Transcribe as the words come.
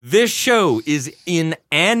This show is in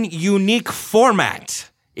an unique format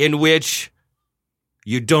in which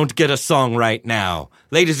you don't get a song right now.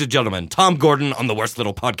 Ladies and gentlemen, Tom Gordon on the Worst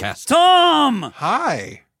Little Podcast. Tom!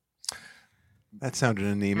 Hi. That sounded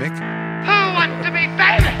anemic. Who wants to be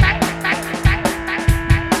famous?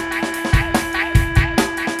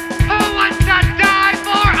 Who wants to die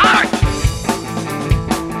for art?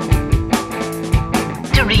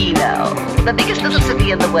 Torino, the biggest little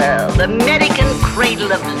city in the world, American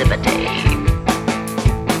cradle of liberty.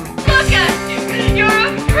 Look at you! You're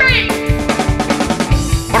a freak!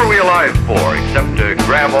 What are we alive for except to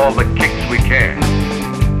grab all the kicks we can?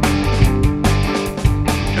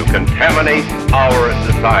 To contaminate our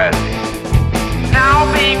society.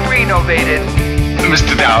 Now being renovated.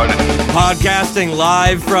 Mr. Dowd. Podcasting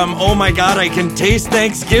live from, oh my God, I can taste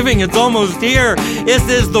Thanksgiving. It's almost here. This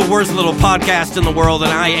is the Worst Little Podcast in the world,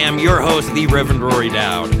 and I am your host, the Reverend Rory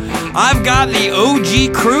Dowd. I've got the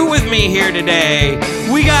OG crew with me here today.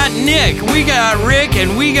 We got Nick, we got Rick,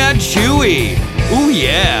 and we got Chewy. Ooh,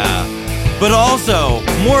 yeah. But also,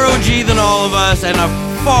 more OG than all of us, and a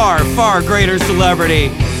far, far greater celebrity,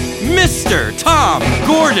 Mr. Tom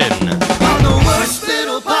Gordon. On the Worst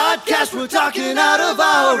Little Podcast, we're talking out of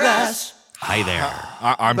our ass. Hi there.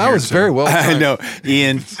 That was very well I timed. know,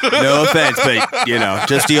 Ian. No offense, but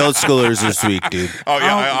just the old schoolers this week, dude. Oh,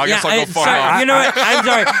 yeah, I guess I'll go fuck off. You know what? I'm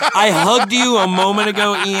sorry. I hugged you a moment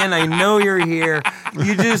ago, Ian. I know you're here.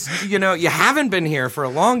 You just, you haven't been here for a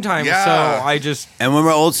long time, Yeah. so I just... And when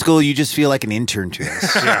we're old school, you just feel like an intern to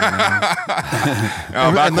us. Back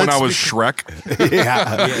when I was Shrek.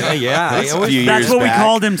 Yeah. That's what we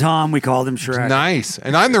called him, Tom. We called him Shrek. Nice.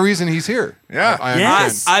 And I'm the reason he's here. Yeah. I Yes.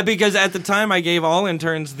 understand. Because at the time I gave all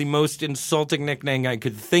interns the most insulting nickname I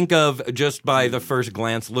could think of just by the first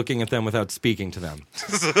glance, looking at them without speaking to them.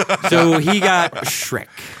 So he got Shrek.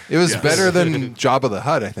 It was better than Jabba the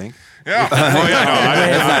Hutt, I think. Yeah. Oh,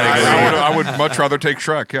 yeah. No, I would much rather take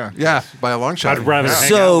Shrek, yeah. Yeah, by a long shot. I'd rather hang out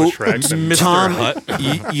So, with Shrek than Tom,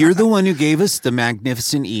 you're the one who gave us the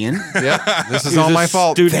magnificent Ian. Yeah, this is He was all a my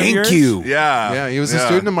fault. student of Thank yours? you. Yeah. Yeah, he was a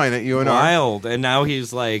student of mine at UNR. Wild. And now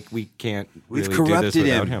he's like, we can't We've really do this corrupted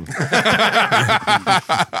without him.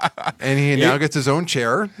 And he now gets his own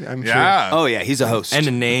chair, I'm Yeah. Oh, yeah, he's a host. And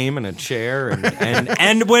a name and a chair.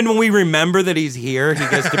 And when we remember that he's here, he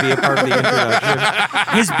gets to be a part of the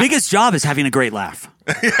introduction. His biggest job is having a great laugh.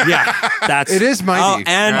 Yeah. That's sure. It is mighty.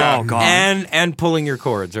 Oh, God. And pulling your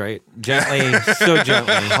cords, right? Gently, so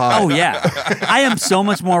gently. Oh, yeah. I am so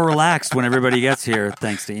much more relaxed when everybody gets here,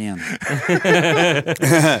 thanks to Ian.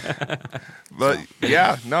 But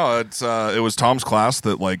yeah, no, it was Tom's class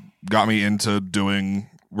that got me into doing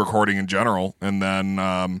recording in general, and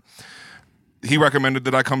then he recommended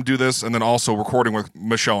that I come do this, and then also recording with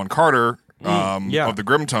Michelle and Carter of the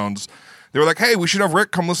Grimtones. They were like, "Hey, we should have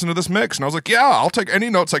Rick come listen to this mix," and I was like, "Yeah, I'll take any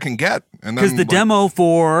notes I can get." And then Because the demo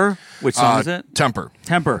for, which song is it? Temper.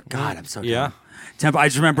 Temper. God, I'm so Yeah. Temper. I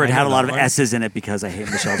just remember it had a lot of one. S's in it because I hate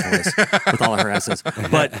Michelle's voice with all of her S's.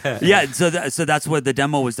 But yeah, so that's what the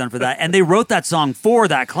demo was done for that. And they wrote that song for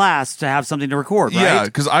that class to have something to record, right? Yeah,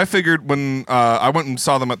 because I figured when I went and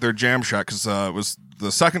saw them at their jam shack, because it was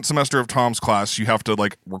the second semester of Tom's class, you have to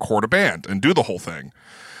record a band and do the whole thing.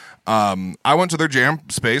 I went to their jam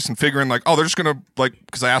space and figuring they're just gonna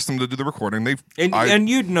because I asked them to do the recording. And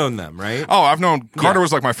you'd known them, right? Oh, I've known Carter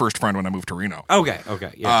was my first friend when I moved to Reno. Okay,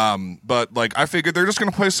 yeah. But I figured they're just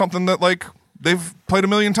gonna play something that they've played a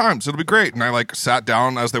million times. It'll be great. And I sat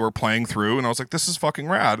down as they were playing through, and I was like, this is fucking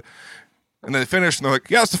rad. And then they finished, and they're like,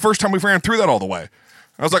 yeah, it's the first time we ran through that all the way.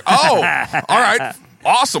 I was like, oh, all right,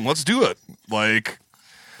 awesome, let's do it.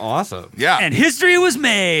 Awesome. Yeah. And history was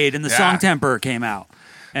made, and the song Temper came out.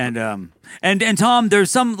 And Tom, there's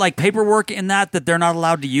some paperwork in that they're not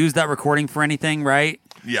allowed to use that recording for anything, right?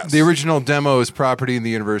 Yes. The original demo is property in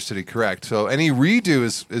the university, correct? So any redo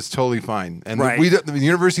is totally fine. And Right. the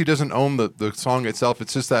university doesn't own the song itself.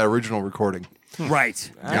 It's just that original recording. Right.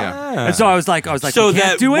 Yeah. And so I was like, So we can't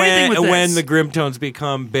that do anything with this. when the Grimtones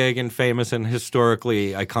become big and famous and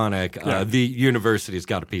historically iconic, the university's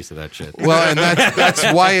got a piece of that shit. Well, and that's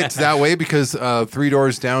why it's that way, because Three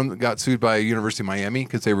Doors Down got sued by University of Miami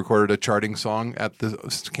because they recorded a charting song at the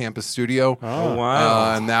campus studio. Oh,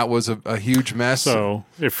 wow. And that was a huge mess. So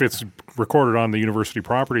if it's recorded on the university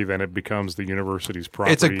property, then it becomes the university's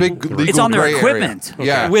property. It's a big legal It's on their gray equipment. area.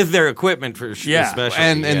 Yeah. With their equipment, especially.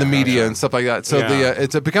 And the media and stuff like that. So Yeah.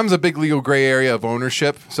 it becomes a big legal gray area of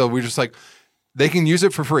ownership. So we're just they can use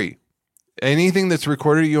it for free. Anything that's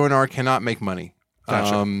recorded at UNR cannot make money.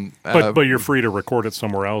 Gotcha. But you're free to record it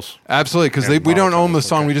somewhere else. Absolutely, because And we don't own the monetize,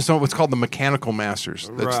 song. okay. We just own what's called the mechanical masters.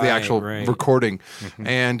 That's the Right, actual right. recording,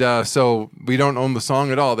 and so we don't own the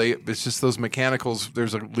song at all. It's just those mechanicals.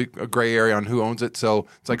 There's a gray area on who owns it. So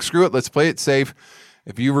it's like, screw it. Let's play it safe.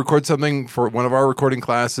 If you record something for one of our recording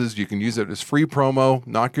classes, you can use it as free promo.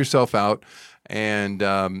 Knock yourself out, and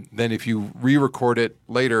then if you re-record it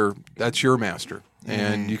later, that's your master.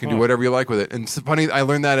 And you can do whatever you like with it. And it's funny, I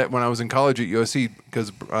learned that when I was in college at USC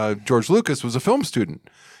because George Lucas was a film student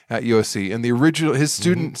at USC, and his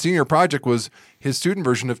senior project was his student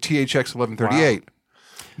version of THX 1138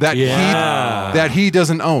 that he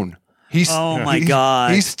doesn't own.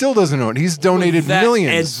 God! He still doesn't own it. He's donated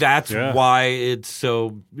millions. And that's why it's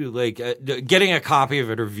so like getting a copy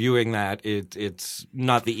of it or viewing that. It's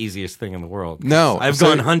not the easiest thing in the world. No, I've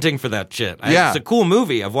gone hunting for that shit. It's a cool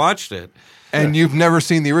movie. I've watched it. And you've never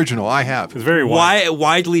seen the original. I have. It's very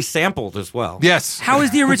widely sampled as well. Yes. How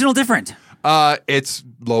is the original different? It's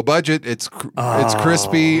low budget. It's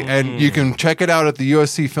crispy, and you can check it out at the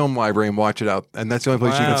USC Film Library and watch it out. And that's the only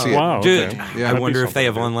place you can see it. Wow, Dude, okay. Yeah. I That'd wonder be if they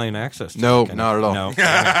have something, online access to No, it. not at all. No.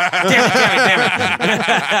 Damn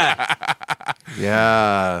it.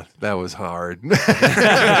 Yeah, that was hard.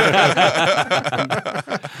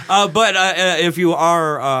 But if you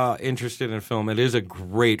are interested in film, it is a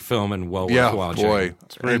great film and well worth watching. Boy.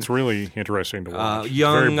 It's really interesting to watch. Very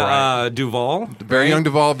Young bright. Duvall. Very young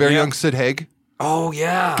Duvall, very young Sid Haig. Oh,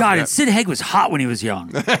 yeah. God, and Sid Haig was hot when he was young.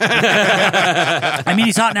 I mean,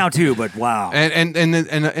 he's hot now too, but wow. And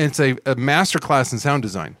it's a master class in sound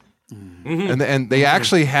design. And they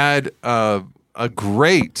actually had a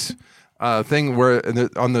great thing where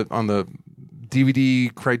on the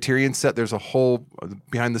DVD Criterion set, there's a whole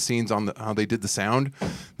behind the scenes on how they did the sound.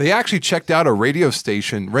 They actually checked out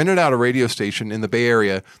rented out a radio station in the Bay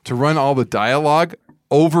Area to run all the dialogue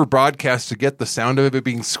over broadcast to get the sound of it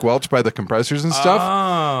being squelched by the compressors and stuff,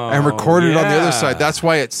 and recorded it on the other side. That's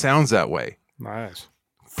why it sounds that way. Nice.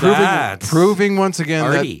 Proving once again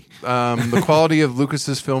arty. that the quality of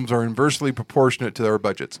Lucas's films are inversely proportionate to their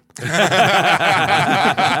budgets.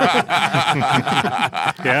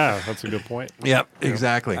 Yeah, that's a good point. Yep,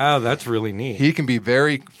 exactly. Oh, that's really neat. He can be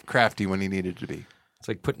very crafty when he needed to be. It's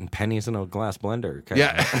like putting pennies in a glass blender.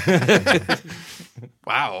 Yeah.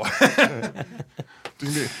 Wow.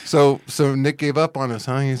 So Nick gave up on us,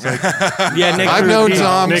 huh? He's like, Yeah, Nick. I've known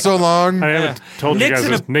Tom Nick- so long. I haven't told Nick's you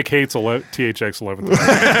in guys this. Nick hates THX 11. Hates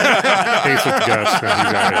with guts.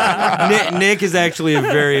 And he's out of Nick is actually a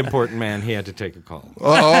very important man. He had to take a call.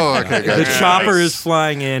 Okay, The gotcha. chopper is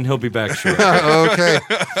flying in. He'll be back shortly. Okay.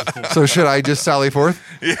 So should I just sally forth?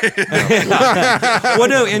 Well,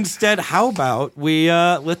 no. Instead, how about we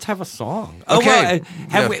let's have a song? Okay.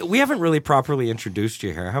 We haven't really properly introduced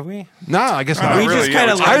you here, have we? No, I guess not. We just kind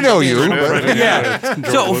of. I know you. But Yeah. George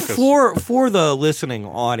So Lucas. for the listening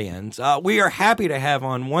audience, we are happy to have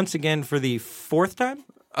on once again for the fourth time.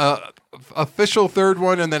 official third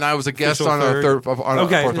one, and then I was a guest Official on third. a third. On a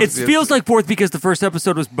Okay. fourth It one. feels like fourth because the first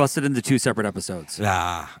episode was busted into two separate episodes.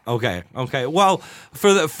 Okay. Well,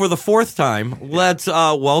 for the fourth time, let's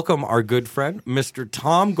welcome our good friend, Mr.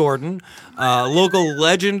 Tom Gordon, local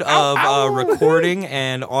legend of recording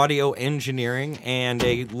and audio engineering, and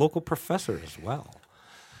a local professor as well.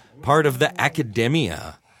 Part of the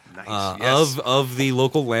academia. Of the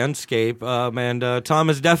local landscape, and Tom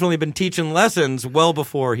has definitely been teaching lessons well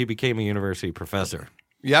before he became a university professor.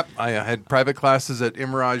 Yep, I had private classes at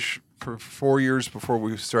Imiraj for 4 years before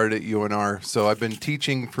we started at UNR. So I've been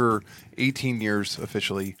teaching for 18 years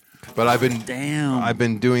officially, but I've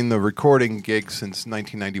been doing the recording gig since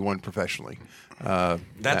 1991 professionally.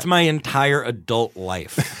 That's my entire adult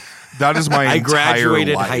life. That is my I entire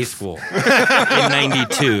graduated life. high school in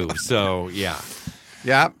 '92, so yeah.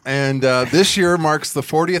 Yeah, and this year marks the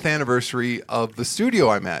 40th anniversary of the studio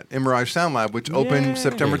I'm at, Imiraj Sound Lab, which opened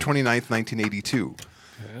September 29th, 1982.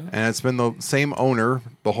 And it's been the same owner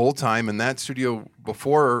the whole time. And that studio,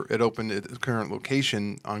 before it opened at its current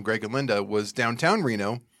location on Greg and Linda, was downtown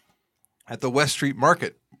Reno at the West Street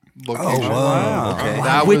Market location. Oh, wow. Okay.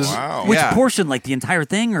 That Which was which yeah. portion, like the entire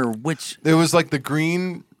thing, or which? It was like the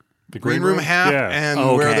green room half, Yeah. and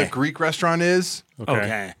where Okay. the Greek restaurant is.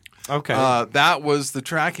 Okay. Okay. That was the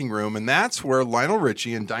tracking room, and that's where Lionel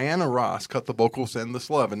Richie and Diana Ross cut the vocals to Endless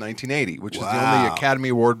Love in 1980, which is the only Academy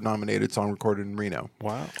Award-nominated song recorded in Reno.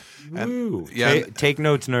 Wow. Ooh. yeah. Take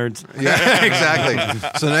notes, nerds. Yeah, exactly.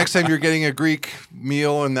 So next time you're getting a Greek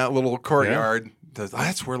meal in that little courtyard,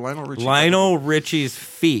 that's where Lionel Richie Lionel Richie's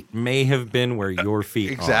feet may have been where your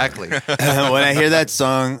feet Exactly. When I hear that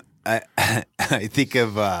song, I think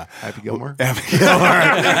of Happy Gilmore. Happy Gilmore.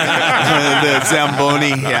 The Zamboni.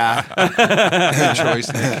 Yeah. Good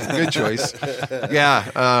choice, Nick. Good choice.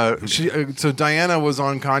 Yeah. So Diana was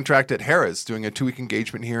on contract at Harrah's doing a 2-week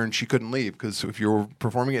engagement here, and she couldn't leave because if you were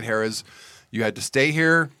performing at Harrah's, you had to stay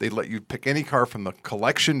here. They'd let you pick any car from the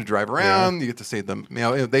collection to drive around. You get to stay at them.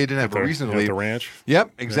 They didn't have a reason to leave. The ranch.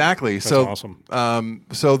 Yep, exactly. Yeah, that's so awesome.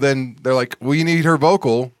 So then they're like, "We need her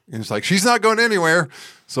vocal," and it's like she's not going anywhere.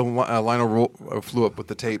 So Lionel flew up with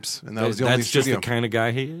the tapes, and that was the only That's just studio. the kind of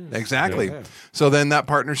guy he is. Exactly. Yeah. So then that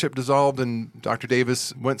partnership dissolved, and Dr.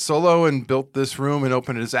 Davis went solo and built this room and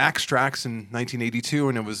opened it as Axe Tracks in 1982,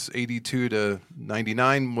 and it was 82 to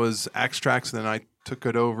 99 was Axe Tracks, and then I took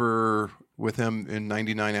it over with him in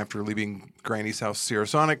 99 after leaving Granny's House Sierra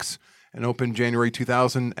Sonics and opened January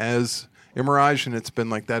 2000 as Emirage, and it's been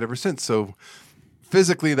like that ever since. So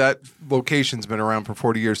physically, that location's been around for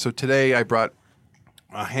 40 years. So today I brought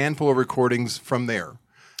a handful of recordings from there.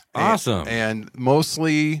 Awesome. And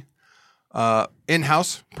mostly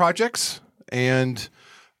in-house projects and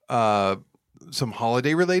some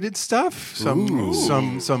holiday-related stuff, some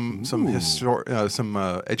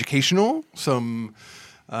educational, some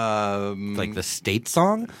like the state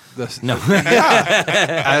song. No,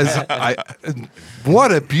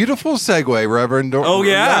 what a beautiful segue, Reverend. Oh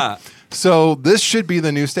yeah. So this should be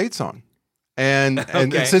the new state song, and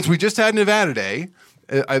Okay. since we just had Nevada Day.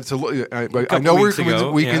 I know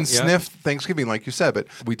we can sniff Thanksgiving, like you said, but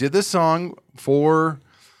we did this song for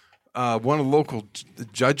one of the local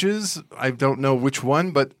judges. I don't know which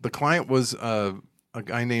one, but the client was a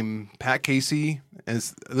guy named Pat Casey.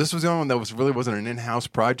 This was the only one that wasn't an in-house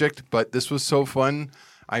project, but this was so fun.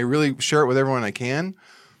 I really share it with everyone I can.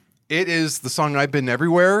 It is the song "I've Been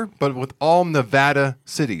Everywhere," but with all Nevada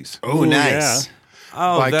cities. Oh, nice. Yeah.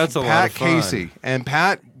 Oh, by that's a lot Pat of fun. Casey. And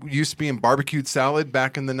Pat used to be in Barbecued Salad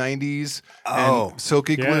back in the 90s. Oh. And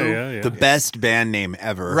Silky Glue. The best band name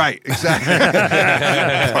ever. Right, exactly.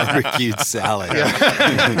 Barbecued Salad.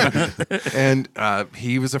 And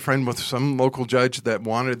he was a friend with some local judge that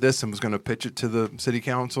wanted this and was going to pitch it to the city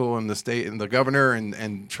council and the state and the governor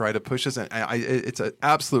and try to push this. And it's an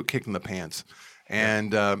absolute kick in the pants.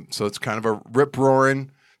 And so it's kind of a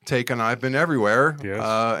rip-roaring take on "I've Been Everywhere." Yes.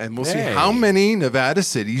 And we'll see how many Nevada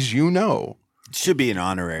cities you know. Should be an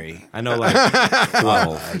honorary. I know, like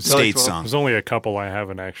 12 state song. There's only a couple I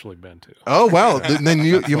haven't actually been to. Oh, well, then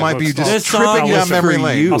you might be just This tripping song down was memory for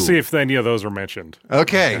lane. you. I'll see if any of those are mentioned.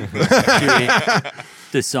 Okay.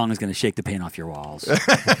 This song is going to shake the paint off your walls.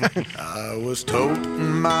 I was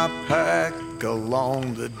toting my pack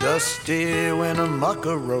along the dusty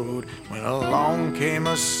Winnemucca road when along came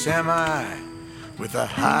a semi with a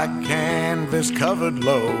high canvas covered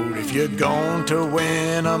load. If you're going to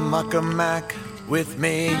Winnemucca Mac with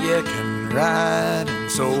me, you can ride.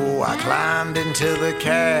 And so I climbed into the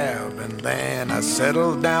cab and then I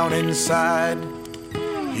settled down inside.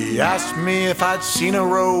 He asked me if I'd seen a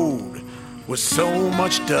road with so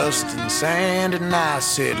much dust and sand, and I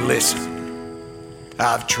said, listen,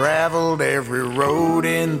 I've traveled every road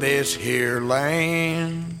in this here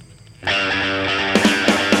land. I've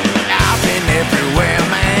been everywhere,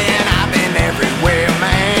 man. I've been everywhere,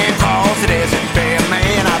 man. Across the desert bare,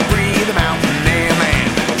 man. I breathe the mountain air, man.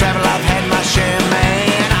 Travel, I've had my share,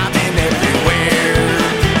 man. I've been everywhere.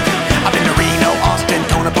 I've been to Reno, Austin,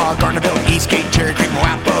 Tonopah, Garnerville, Eastgate, Cherry Creek,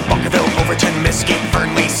 Moapa, Bunkerville, Overton, Mesquite,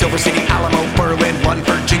 Fernley, Silver City, Alamo, Berlin, Lund,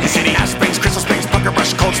 Virginia City, Ash Springs, Crystal Springs, Bunker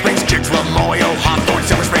Brush, Cold Springs, Chicks, Lamoille, Hawthorne,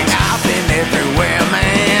 Silver Springs. I've been everywhere,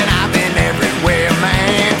 man. I've been everywhere,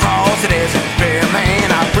 man. Across the desert bare,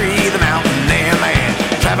 man. I breathe the mountain air, man.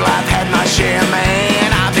 Travel, I've had my share, man.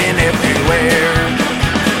 I've been everywhere.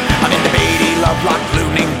 I've been to Beatty, Lovelock,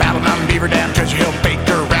 Luning, Battle Mountain, Beaver Dam, Treasure Hill,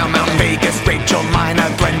 Baker, Round Mountain, Vegas, Rachel, Mina,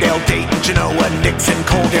 Glendale, Dayton, Genoa, Nixon,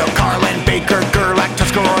 Coaldale, Carlin, Baker, Gerlach,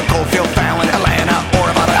 Tuscarora, Coalfield, Fallon, Atlanta,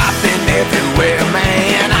 Orovada. I've been everywhere,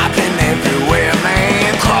 man. I've been everywhere,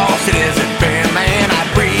 man. Cross the desert bare, man. I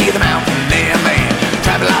breathe the mountain air, man.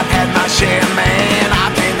 Travel, I've had my share, man.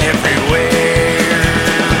 I've been everywhere.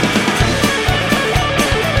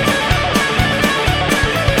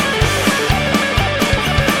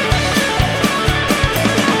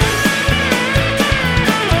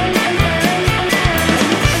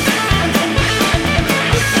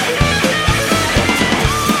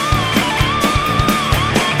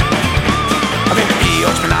 I've been to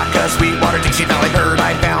Eos, Monaca, Sweetwater, Dixie Valley, Bird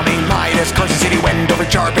Eye, Valmy, Midas, Carson City, Wendover,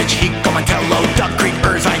 Jarbidge, Hico, Montello, Duck Creek,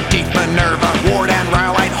 Irvine, Deep, Minerva, Wardown,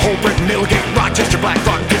 Rhyolite, Holbrook, Middlegate, Rochester, Black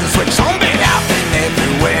Rock, Business Switch, Zombie. I've been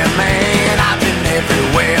everywhere, man. I've been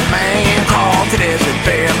everywhere, man. Crawl to desert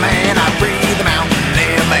bare, man. I breathe the mountain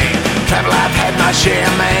air, man. Travel, I've had my share,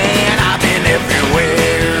 man.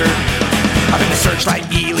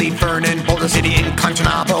 City,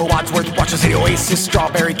 Incuntionable, Wadsworth, Washington City, Oasis,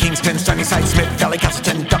 Strawberry, Kingston, Sunnyside, Smith Valley,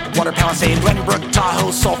 Castleton, Duckwater, Palisade, Glenbrook,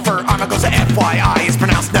 Tahoe, Sulphur, Armagosa, FYI, it's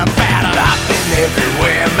pronounced Nevada. I've been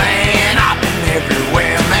everywhere, man. I've been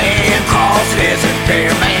everywhere, man. Cross the desert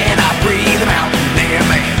bare, man. I breathe the mountain air,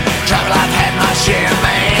 man. Travel, I've had my share,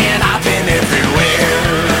 man. I've been everywhere.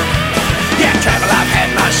 Yeah, travel, I've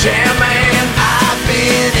had my share, man. I've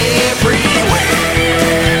been everywhere.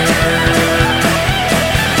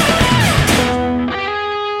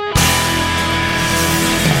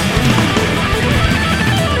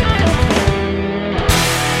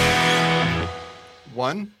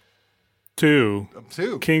 One, Two.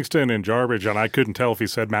 two. Kingston and Jarbidge, and I couldn't tell if he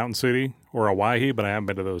said Mountain City or Owyhee, but I haven't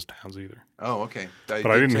been to those towns either. Oh, okay. But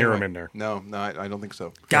I didn't hear him in there. No, I don't think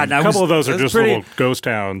so. God, A couple of those are that's just pretty- little ghost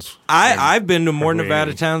towns. I've been to more I mean-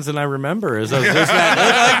 Nevada towns than I remember. As I was listening,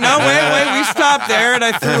 like, no, wait, we stopped there and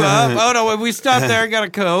I threw up. Oh no, we stopped there and got a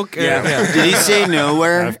Coke. Yeah. Did he say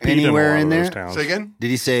nowhere I've peed anywhere in in a lot of there? those towns. Say again? Did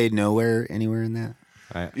he say nowhere anywhere in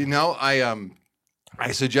that? You know,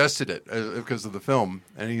 I suggested it because of the film,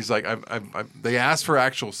 and he's like, they asked for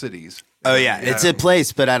actual cities. Oh yeah, it's a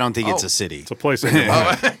place, but I don't think it's a city. It's a place in your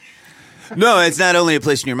mind. No, it's not only a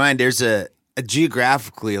place in your mind. There's a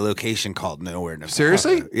geographically a location called Nowhere, Nevada.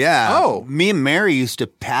 Seriously? Yeah. Oh. Me and Mary used to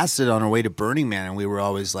pass it on our way to Burning Man, and we were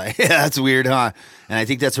always like, yeah, that's weird, huh? And I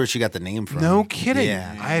think that's where she got the name from. No kidding. Yeah.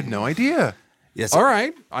 I had no idea. Yes. All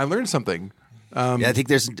right, I learned something. Yeah, I think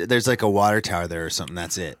there's like a water tower there or something.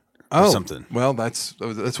 That's it. Oh, Or something. Well, that's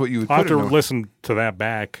what you would I'll have put to in. listen to that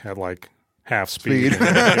back at like half speed. Speed.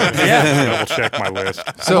 Double check my list.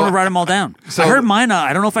 I want to write them all down. I heard Mina.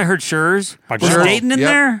 I don't know if I heard Schurz. Like Was Schurz. Dayton in Yep.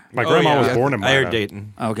 there? My grandma was born in I heard Minot.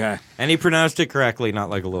 Dayton. Okay. And he pronounced it correctly, not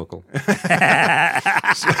like a local.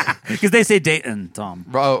 Because they say Dayton, Tom.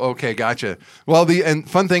 Oh, okay, gotcha. Well, the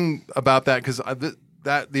fun thing about that because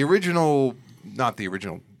the original, not the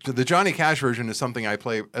original, the Johnny Cash version is something I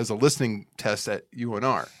play as a listening test at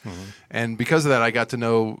UNR, and because of that, I got to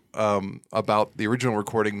know about the original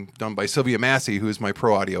recording done by Sylvia Massey, who is my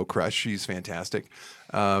pro audio crush. She's fantastic,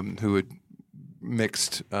 who had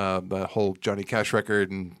mixed the whole Johnny Cash record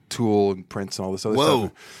and Tool and Prince and all this other Whoa.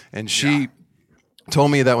 stuff, and she told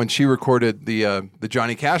me that when she recorded the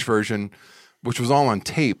Johnny Cash version, which was all on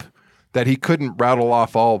tape, that he couldn't rattle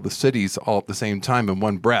off all the cities all at the same time in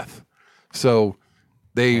one breath. So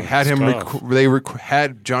they had him.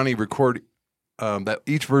 Had Johnny record that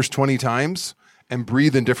each verse 20 times and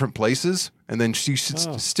breathe in different places, and then she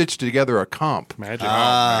stitched together a comp. Imagine.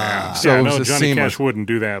 So yeah, it no, was Johnny seamless. Cash wouldn't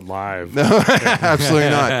do that live. Absolutely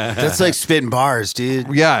not. That's like spitting bars, dude.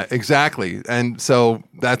 Yeah, exactly. And so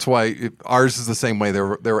that's why ours is the same way. There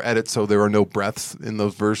were edits, so there were no breaths in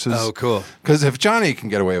those verses. Oh, cool. Because if Johnny can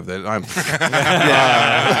get away with it, I'm.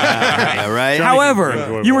 Yeah, right?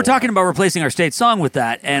 However, you were talking about replacing our state song with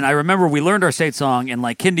that, and I remember we learned our state song in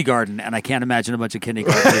like kindergarten, and I can't imagine a bunch of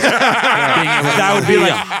kindergartners being able, that would be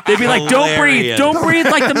like they'd be like, Hilarious. don't breathe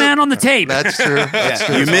like the man on the tape. That's true. That's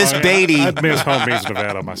true. You missed Beatty. I'd miss Home Base,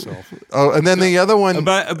 Nevada myself. Oh, and then the other one.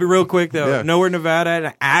 But real quick though, Yeah. Nowhere, Nevada,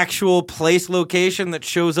 an actual place location that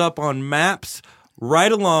shows up on maps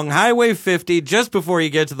right along Highway 50, just before you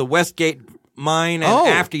get to the Westgate mine, and Oh.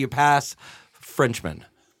 after you pass Frenchman.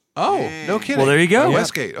 Oh, no kidding. Well, there you go.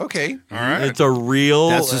 Westgate. Okay. All right. It's a real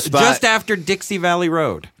That's the spot. just after Dixie Valley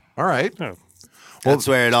Road. All right. Oh, That's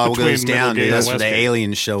where it all between goes down, Middlegate dude. and That's where the Westgate.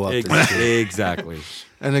 aliens show up. Exactly.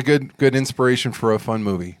 And a good inspiration for a fun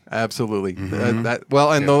movie. Absolutely.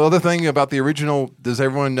 Well, and the other thing about the original, does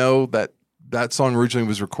everyone know that song originally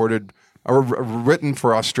was recorded or written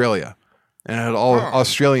for Australia? And it had all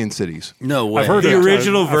Australian cities. No way. I've heard The of-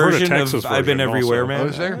 original I've heard version Texas of I've Been version Everywhere, also. Man. Oh,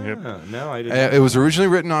 is there? Yep. No, I didn't. It was originally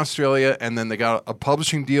written in Australia, and then they got a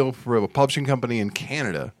publishing deal for a publishing company in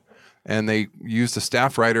Canada, and they used a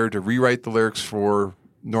staff writer to rewrite the lyrics for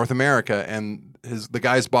North America. And the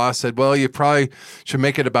guy's boss said, "Well, you probably should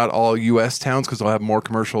make it about all U.S. towns because they'll have more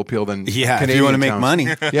commercial appeal than Yeah, if Canadian you want to make towns." money.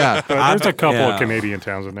 Yeah, There's a couple yeah. of Canadian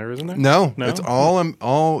towns in there, isn't there? no, No? it's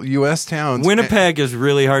all U.S. towns. Winnipeg is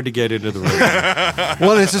really hard to get into the room.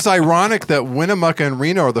 Well, it's just ironic that Winnemucca and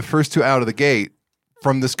Reno are the first two out of the gate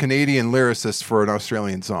from this Canadian lyricist for an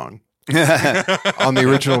Australian song on the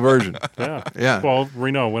original version. Yeah. Yeah. Well,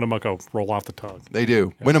 Reno and Winnemucca roll off the tongue. They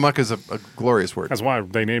do. Winnemucca is a glorious word. That's why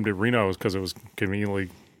they named it Reno, is because it was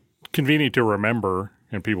convenient to remember,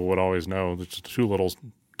 and people would always know. It's just two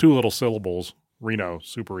little syllables. Reno,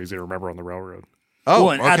 super easy to remember on the railroad. Oh,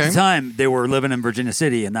 Well, and at okay. the time, they were living in Virginia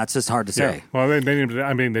City, and that's just hard to say. Well, they named it.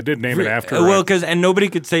 I mean, they did name it after. Well, because and nobody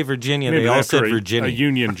could say Virginia. named They it all after said a Virginia.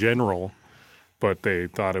 Union general, but they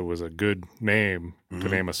thought it was a good name to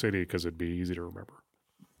name a city because it'd be easy to remember.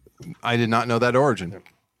 I did not know that origin.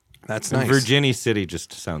 That's nice. Virginia City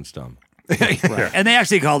just sounds dumb. And they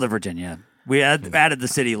actually called it Virginia. We added the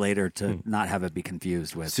city later to not have it be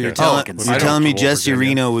confused with. So you're Republicans. telling me call Jesse Virginia.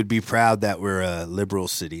 Reno would be proud that we're a liberal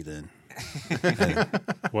city then?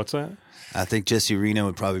 What's that? I think Jesse Reno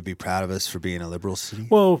would probably be proud of us for being a liberal city.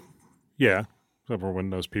 Well, yeah. Except for when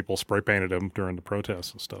those people spray painted him during the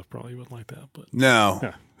protests and stuff, probably wouldn't like that. But No.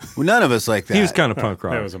 Yeah. Well, none of us like that. He was kind of punk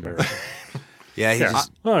rock. that was embarrassing. Yeah, he Yeah.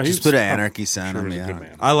 just, Oh, he just was- put an anarchy sign Sure on was me. a good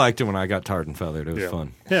man. I liked it when I got tarred and feathered. It was Yeah.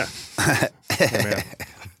 fun. Yeah. Yeah.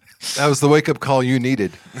 That was the wake-up call you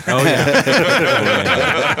needed. Oh yeah.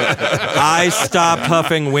 I stopped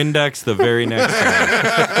huffing Windex the very next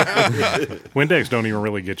time. Windex don't even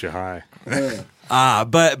really get you high.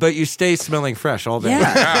 But you stay smelling fresh all day.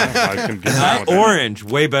 Yeah. I can get down with that. Orange,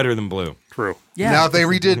 way better than blue. True. Yeah. Now, if they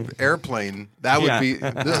redid Airplane, that would Yeah. be pick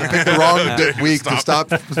the wrong week to stop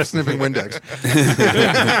sniffing Windex.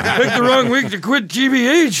 Picked the wrong week to quit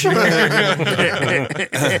GBH.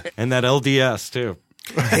 And that LDS too.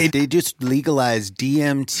 Hey, they just legalized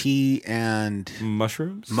DMT and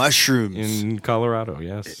Mushrooms mushrooms in Colorado.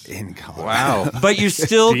 Yes. in Colorado. Wow. But you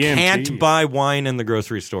still DMT. can't buy wine in the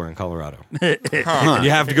grocery store in Colorado. You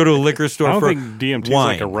have to go to a liquor store I don't for think DMT is wine.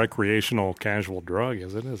 like a recreational casual drug,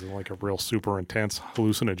 is it? Is it like a real super intense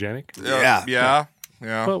hallucinogenic? Yeah. Yeah.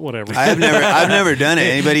 Yeah. But whatever. I've never done it.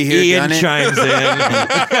 Anybody here Ian done it? chimes in.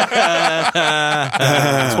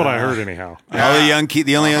 That's what I heard anyhow. All the young kid,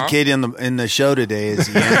 the only young kid in the show today is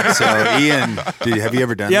Ian. So Ian, dude, have you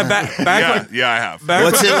ever done Yeah, that? back Yeah, I have.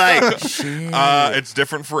 What's it like? It's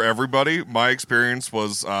different for everybody. My experience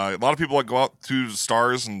was a lot of people like go out to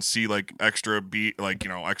stars and see like extra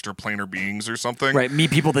extra planar beings or something. Right. Meet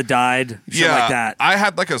people that died. Shit Yeah, like that. I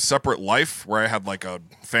had like a separate life where I had like a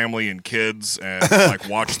family and kids and like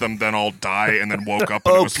watched them then all die and then woke up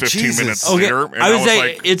and it was 15 Jesus. minutes Okay, later. And I would say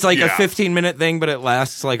like, it's like a yeah. 15-minute thing, but it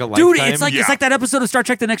lasts like a lifetime. Dude, it's like Yeah. that episode of Star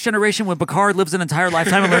Trek: The Next Generation when Picard lives an entire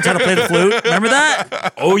lifetime and learns how to play the flute. Remember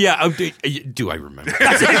that? Oh yeah, do I remember?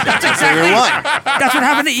 That's exactly That's what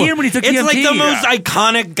happened to Ian when he took It's DMT. like the most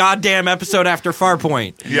iconic goddamn episode after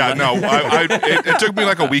Farpoint. Yeah, no, it took me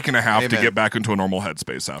like a week and a half to Amen. get back into a normal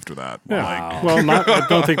headspace after that. Yeah. Like, Well, I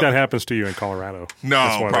don't think that happens to you in Colorado. No,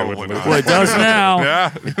 That's why they probably wouldn't not. live Well, it does now.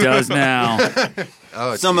 yeah. It does now.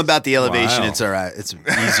 Something about the elevation. Wow. It's all right. It's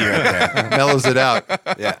easier up there. Mellows it out.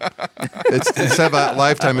 Yeah. It's instead of a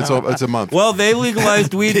lifetime, it's a month. Well, they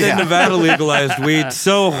legalized weed, then Nevada legalized weed.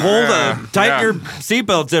 So tighten your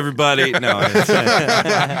seatbelts, everybody. No,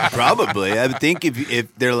 Probably. I would think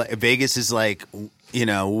if they're like, Vegas is like, you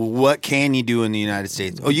know, what can you do in the United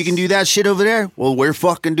States? Oh, you can do that shit over there? Well, we're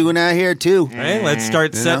fucking doing that here too. hey, let's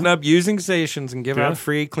start setting know? up using stations and give Yeah. out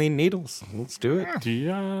free clean needles. Let's do it. I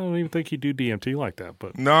don't even think you do DMT like that,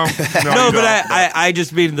 but No, No, you but don't. I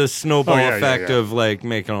just mean the snowball Oh, yeah, effect yeah. of like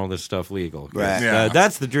making all this stuff legal. 'Cause, Right. Yeah.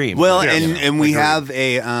 that's the dream. Well, Yeah. and we have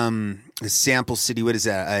a sample city. What is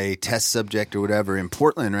that? A test subject or whatever in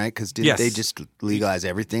Portland, right? Because didn't Yes. they just legalize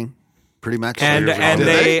everything, pretty much? and years and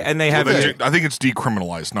ago. they and they have I think it's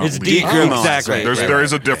decriminalized, not it's legal. decriminalized, exactly. right. There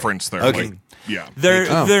is a difference there. Okay. Like, yeah.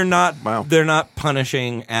 They're not Wow. they're not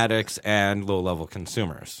punishing addicts and low level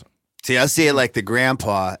consumers. See, I say it like the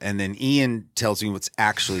grandpa, and then Ian tells me what's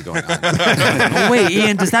actually going on. Oh, wait,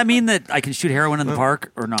 Ian, does that mean that I can shoot heroin in the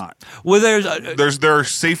park or not? Well, there's There are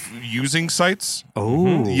safe using sites.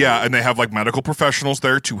 Oh. Yeah, and they have like medical professionals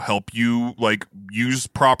there to help you like use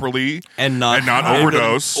properly and not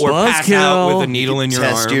overdose. or pass Buzzkill. out with a needle in your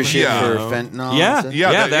Test arm. your shit Yeah. for fentanyl. Yeah. and stuff?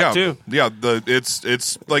 Yeah, that too. Yeah,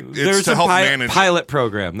 it's like it's There's to a help manage. pilot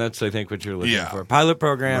program. That's I think what you're looking Yeah. for. Pilot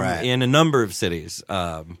program Right. in a number of cities,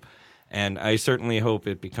 and I certainly hope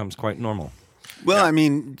it becomes quite normal. Well, I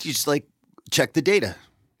mean, just like check the data,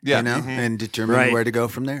 Yeah. you know, and determine Right. where to go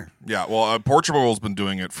from there. Yeah, well, Portugal's been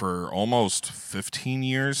doing it for almost 15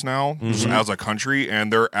 years now as a country,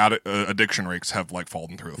 and their addiction rates have like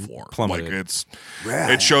fallen through the floor. Plummeted. Like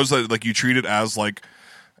Right. it shows that like you treat it as like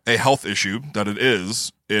a health issue that it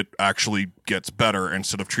is. It actually gets better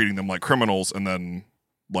instead of treating them like criminals and then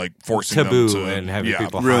like forcing Taboo them to and having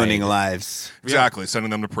people Ruining hide. lives. exactly sending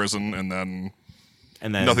them to prison and then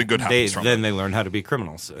and then nothing good happens from Then it. they learn how to be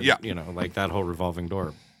criminals. And, Yeah. you know, like that whole revolving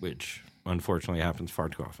door, which unfortunately happens far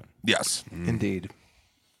too often. yes. Indeed.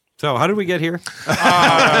 So how did we get here?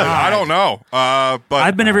 I don't know. But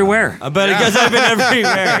I've been everywhere. But I guess I've been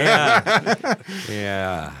everywhere. Yeah.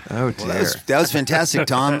 Yeah. Oh dear. That was fantastic,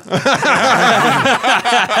 Tom. Beautiful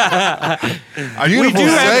We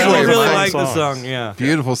do actually segue. really Fine like the songs. song. Yeah.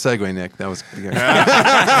 Beautiful segue, Nick. That was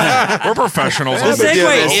we're professionals. The on this.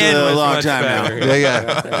 segue this in a was long much time now. better.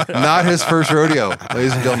 yeah. Not his first rodeo,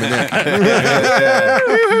 ladies and gentlemen. Nick.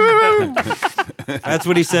 That's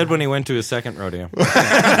what he said when he went to his second rodeo.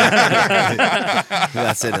 I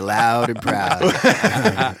said it loud and proud.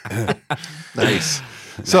 Nice.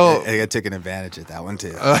 So I took an advantage of that one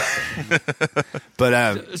too.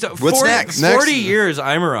 But So what's 40, next? 40 years,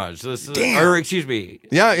 iMirage. This is, Damn. or excuse me.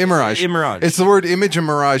 yeah, Immirage. Immirage. It's the word image and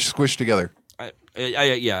mirage squished together.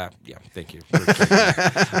 Yeah. Thank you.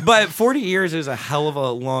 But 40 years is a hell of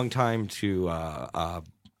a long time to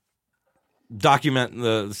document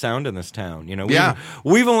the sound in this town. You know,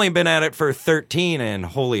 we've only been at it for 13, and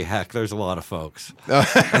holy heck, there's a lot of folks.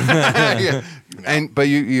 Yeah. But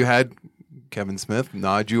you had Kevin Smith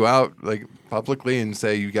nod you out like publicly and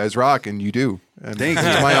say you guys rock, and you do. And Thank you.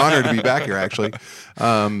 It's my honor to be back here, actually.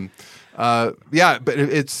 Yeah, but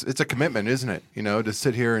it's a commitment, isn't it? You know, to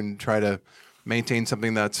sit here and try to maintain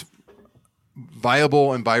something that's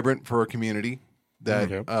viable and vibrant for a community that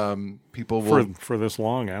people will For this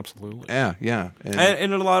long, absolutely. yeah.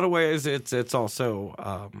 And in a lot of ways, it's also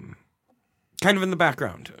kind of in the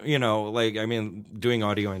background. You know, like, I mean, doing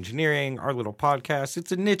audio engineering, our little podcast,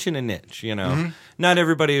 it's a niche in a niche, you know. Mm-hmm. Not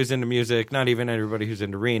everybody who's into music, not even everybody who's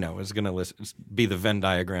into Reno is going to be the Venn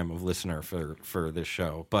diagram of listener for this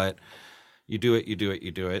show. But you do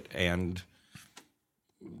it, and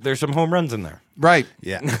there's some home runs in there. Right.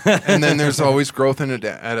 Yeah. And then there's always growth and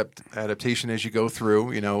adaptation as you go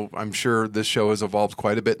through. You know, I'm sure this show has evolved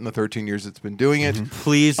quite a bit in the 13 years it's been doing it.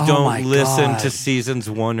 Please Oh don't my listen God. to seasons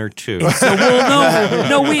 1 or 2. By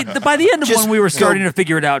the end of Just one, we were starting to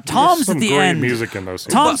figure it out. Tom's Some at the great end. music in those.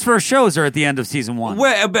 Tom's first shows are at the end of season 1.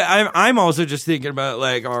 Well, but I'm also just thinking about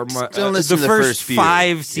like our Don't listen the to the first first few.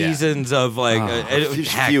 5 seasons of like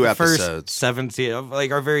few the first episodes. 7 of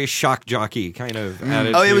like our very shock jockey kind of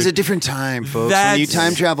attitude. Oh, it was a different time, folks. When you That's-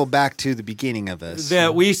 time travel back to the beginning of this.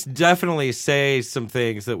 that we definitely say some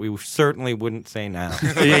things that we certainly wouldn't say now.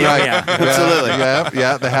 Yeah. Absolutely.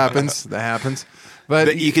 Yeah, that happens.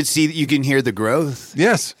 But you can hear the growth.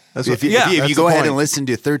 Yes. That's what, If you that's go the ahead point. and listen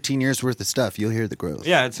to 13 years worth of stuff, you'll hear the growth.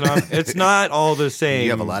 Yeah, it's not all the same.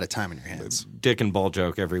 You have a lot of time in your hands. dick and ball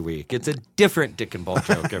joke every week. It's a different dick and ball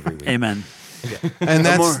joke every week. Amen. And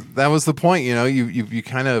more. that was the point. You know, you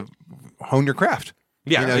kind of hone your craft.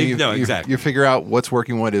 Yeah, you know, exactly. You figure out what's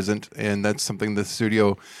working, what isn't, and that's something the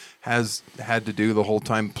studio has had to do the whole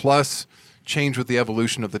time. Plus, change with the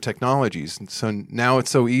evolution of the technologies. And so now it's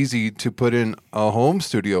so easy to put in a home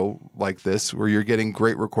studio like this, where you're getting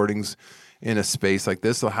great recordings in a space like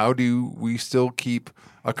this. So how do we still keep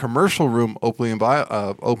a commercial room open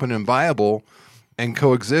and viable, and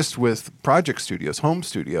coexist with project studios, home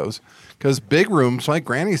studios? Because big rooms like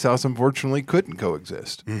Granny's house, unfortunately, couldn't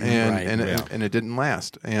coexist, and it didn't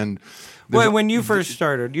last. And Well, when you first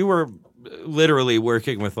started, you were literally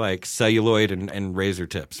working with like celluloid and razor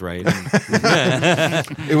tips, right?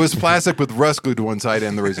 it was plastic with rust glued to one side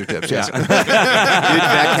and the razor tips. Yes. Dude,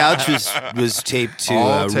 that couch was taped to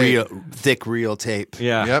All tape. thick real tape.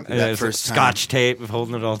 Yeah, Yep. And it's first time. Scotch tape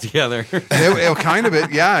holding it all together. it kind of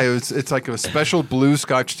it. Yeah, it's like a special blue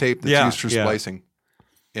Scotch tape that's Yeah, used for yeah. splicing.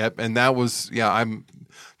 Yep, and that was I'm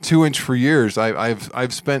 2-inch for years.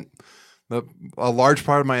 I've spent a large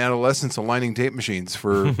part of my adolescence aligning tape machines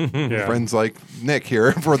for friends like Nick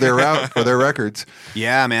here for their records.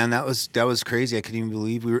 Yeah, man, that was crazy. I couldn't even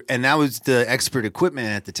believe we were, and that was the expert equipment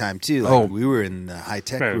at the time too. Like, we were in the high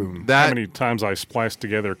tech Man, room. how many times I spliced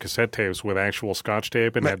together cassette tapes with actual Scotch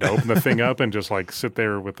tape and had to open the thing up and just like sit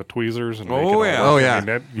there with the tweezers and make it all yeah. work. Oh, I yeah. mean,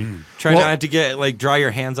 that- Try not to get like dry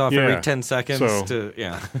your hands off Yeah. every 10 seconds. So-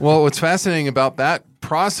 Well, what's fascinating about that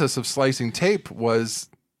process of slicing tape was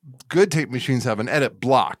good tape machines have an edit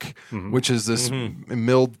block, which is this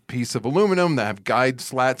milled piece of aluminum that have guide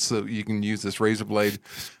slats so you can use this razor blade.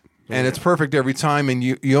 And it's perfect every time. And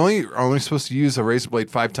you are only supposed to use a razor blade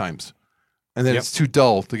 5 times. And then it's too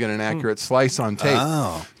dull to get an accurate slice on tape.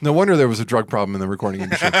 Oh. No wonder there was a drug problem in the recording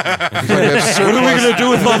industry. What are we going to do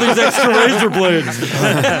with all these extra razor blades?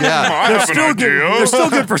 Yeah, I have an idea. They're still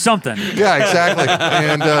good for something. yeah, exactly.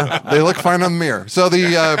 And they look fine on the mirror. So the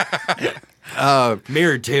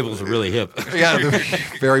Mirrored tables are really hip. yeah, they're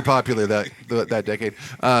very popular that decade.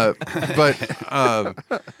 But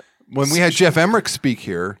when we had Jeff Emmerich speak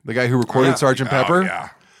here, the guy who recorded Sgt. Pepper, yeah.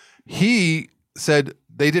 he said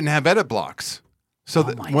they didn't have edit blocks. So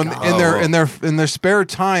in their spare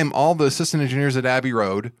time, all the assistant engineers at Abbey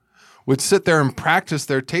Road would sit there and practice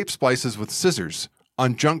their tape splices with scissors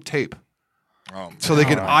on junk tape, so they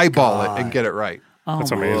could eyeball it and get it right.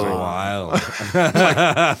 That's amazing. Wild.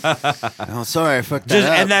 Oh, sorry, I fucked that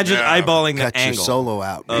up. And that just eyeballing the Cut your angle solo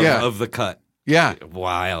out. of the cut. Yeah,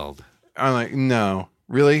 Wild. I'm like, no,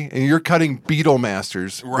 really? And you're cutting Beetle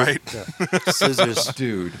Masters, Right. Scissors.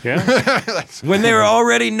 dude? Yeah. When they were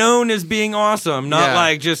already known as being awesome, not Yeah.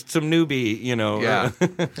 like just some newbie, Yeah.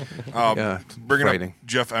 Yeah, Bringing frightening. up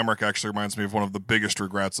Jeff Emmerich actually reminds me of one of the biggest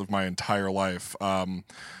regrets of my entire life.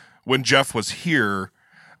 When Jeff was here,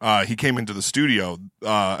 he came into the studio,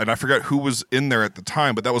 and I forget who was in there at the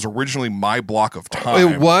time, but that was originally my block of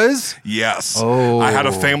time. It was? Yes. Oh. I had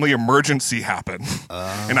a family emergency happen,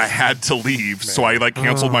 and I had to leave. So I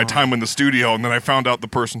canceled my time in the studio, and then I found out the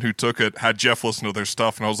person who took it had Jeff listen to their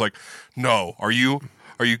stuff, and I was like, "No, are you?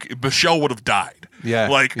 Michelle would have died." Yeah.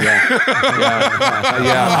 Yeah.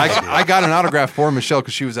 I got an autograph for Michelle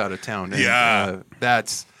because she was out of town. And, Yeah.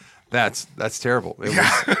 That's terrible. It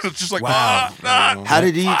It's just like, Wow. How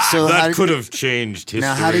did he? So how That did, could have changed history.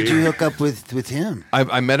 now, how did you hook up with him?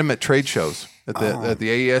 I met him at trade shows, at the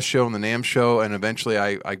AES show and the NAMM show, and eventually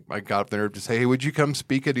I got up there to say, "Hey, would you come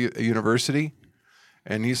speak at a university?"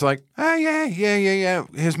 And he's like, "Oh yeah.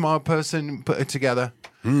 Here's my person, put it together."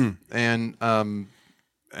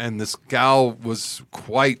 And this gal was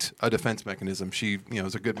quite a defense mechanism. She,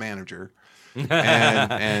 was a good manager.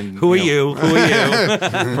 And Who are you? Who are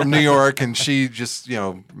you? from New York, and she just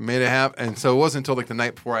made it happen. And so it wasn't until the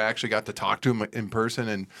night before I actually got to talk to him in person,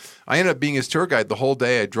 and I ended up being his tour guide the whole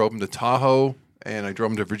day. I drove him to Tahoe, and I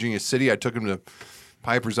drove him to Virginia City. I took him to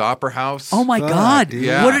Piper's Opera House. Oh my God!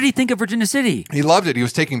 Yeah. What did he think of Virginia City? He loved it. He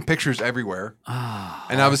was taking pictures everywhere.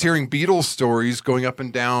 And I was hearing Beatles stories going up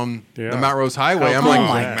and down the Mount Rose Highway. I'm cool like, is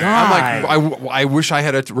my that? God. I'm like, I wish I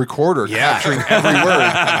had a recorder capturing every word.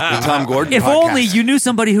 The Tom Gordon If podcast. only you knew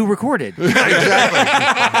somebody who recorded. Exactly.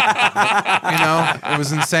 It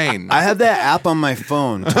was insane. I have that app on my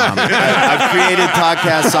phone, Tom. I've created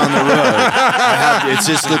podcasts on the road. It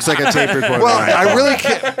just looks like a tape recorder. Well, I really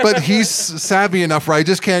can't, but he's savvy enough where I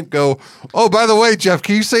just can't go, "Oh, by the way, Jeff,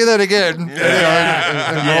 can you say that again?" And roll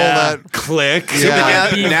that. Click. Yeah.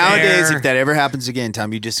 Be Nowadays, fair. if that ever happens again,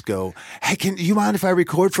 Tom, you just go, "Hey, can you mind if I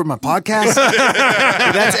record for my podcast?"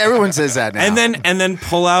 That's everyone says that now. And then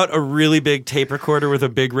pull out a really big tape recorder with a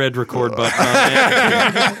big red record button on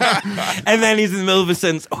it. And then he's in the middle of a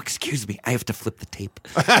sentence. "Oh, excuse me, I have to flip the tape."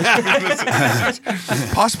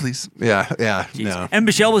 Pause, please. Yeah. No. And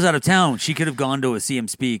Michelle was out of town. She could have gone to see him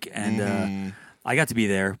speak, and I got to be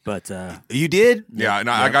there. But you did? Yeah, and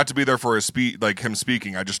I got to be there for his him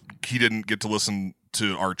speaking. He didn't get to listen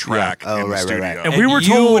to our track Oh, in the right, studio. right. And we were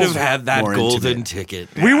you told- would have had that More golden intimate. ticket.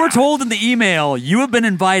 we were told in the email, "You have been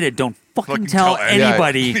invited. Don't fucking tell tell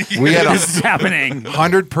anybody We had this is happening."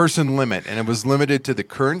 100-person limit, and it was limited to the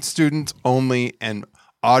current students only and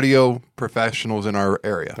audio professionals in our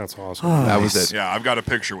area. That's awesome. That was it. Yeah, I've got a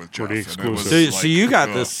picture with Jeff. Pretty and it was exclusive. So you got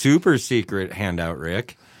ugh. the super secret handout,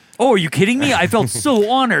 Rick. Oh, are you kidding me? I felt so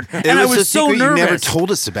honored, and I a was so secret. nervous. You never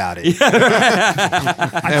told us about it. And sure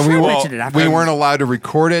I mentioned it after. we weren't allowed to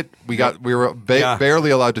record it. We were Yeah.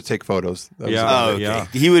 barely allowed to take photos. That was Yeah. about Oh, it. okay. Yeah.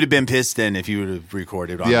 He would have been pissed then if you would have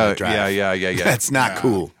recorded on the drive. Yeah. That's not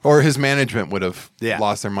cool. Or his management would have Yeah.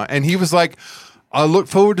 lost their mind. And he was like, "I look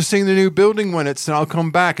forward to seeing the new building when I'll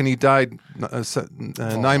come back." And he died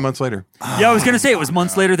 9 months later. Yeah, I was gonna say it was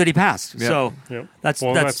months later that he passed. So Yep. that's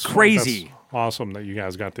Well, crazy. That's awesome that you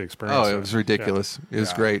guys got to experience. Oh, it was ridiculous. It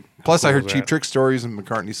was great. Plus, I cool heard was Cheap that? Trick stories and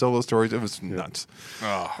McCartney solo stories. It was nuts.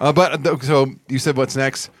 So you said what's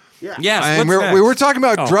next? Yes. And what's we were next? talking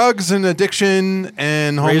about drugs and addiction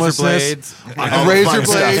and Razor homelessness. blades. Razor Fun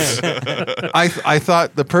blades. I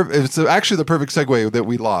thought it's actually the perfect segue that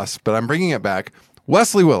we lost, but I'm bringing it back.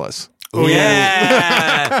 Wesley Willis.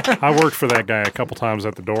 Yeah. I worked for that guy a couple times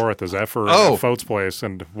at the door at the Zephyr Oh. at Foat's place,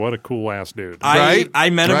 and what a cool ass dude. Right? I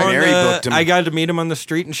met him Right. on Mary booked him. I got to meet him on the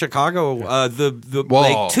street in Chicago. The Whoa.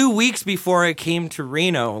 like 2 weeks before I came to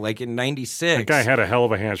Reno, like in '96. That guy had a hell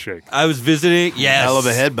of a handshake. I was visiting. Yes, Hell of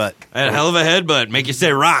a headbutt. I had a hell of a headbutt. Make you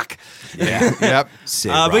say rock. Yeah. Yep.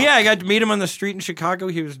 But yeah, I got to meet him on the street in Chicago.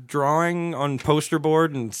 He was drawing on poster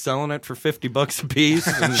board and selling it for $50 a piece.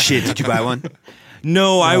 And Shit, did you buy one?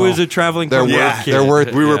 no, I was a traveling They're for work worth. kid. They're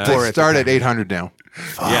worth. We were They poor at the start at $800 now.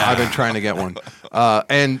 Yeah. I've been trying to get one.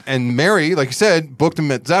 And Mary, like you said, booked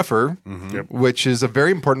him at Zephyr, which is a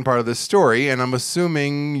very important part of this story. And I'm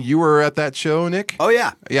assuming you were at that show, Nick? Oh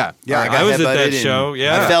yeah, Yeah. yeah. I was at that headbutted show, and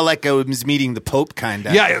yeah. I felt like I was meeting the Pope, kind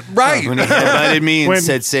of. Yeah, right. When he headbutted me and When-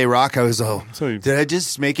 said, "Say rock," I was, So you- did I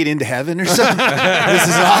just make it into heaven or something? This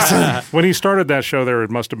is awesome. When he started that show, there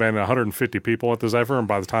must have been 150 people at the Zephyr, and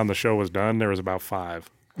by the time the show was done, there was about 5.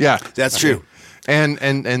 Yeah. That's true. And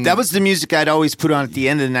That was the music I'd always put on at the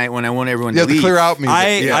end of the night when I want everyone to the leave. clear out music.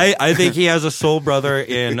 I think he has a soul brother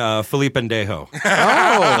in Felipe Pendejo. Oh.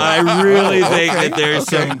 I really think that there's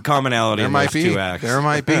some commonality There in might those be. two acts. There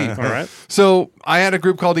might be. All right. So I had a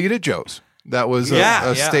group called Eat at Joe's. That was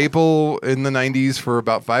a staple in the 90s for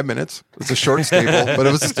about 5 minutes. It's a short staple, but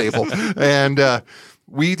it was a staple. And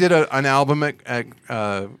we did an album at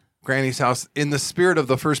Granny's house in the spirit of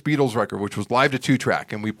the first Beatles record, which was live to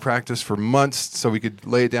 2-track. And we practiced for months so we could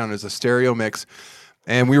lay it down as a stereo mix.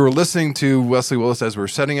 And we were listening to Wesley Willis as we were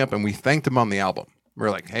setting up, and we thanked him on the album. We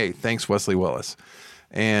were like, hey, thanks, Wesley Willis.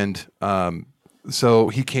 And so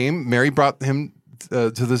he came. Mary brought him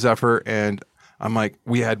to the Zephyr, and I'm like,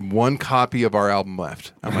 we had one copy of our album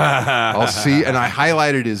left. I'm like, I'll see. And I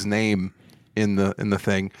highlighted his name in the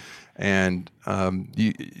thing. And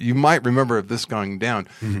you might remember of this going down.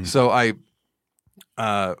 Mm-hmm. So I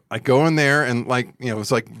go in there and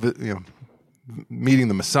it's like meeting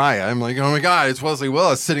the Messiah. I'm like, oh my God, it's Wesley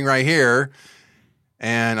Willis sitting right here.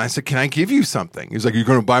 And I said, can I give you something? He's like, you're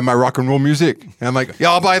going to buy my rock and roll music? And I'm like, yeah,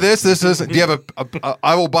 I'll buy this. Do you have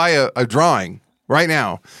I will buy a drawing right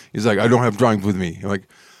now. He's like, I don't have drawings with me. I'm like,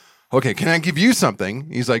 okay, can I give you something?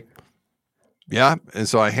 He's like, yeah. And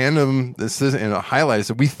so I handed him this and a highlight. I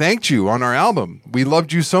said, we thanked you on our album. We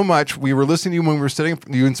loved you so much. We were listening to you when we were sitting.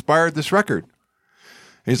 You inspired this record.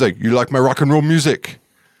 And he's like, you like my rock and roll music?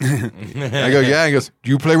 I go, yeah. He goes,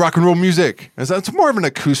 do you play rock and roll music? I said, it's more of an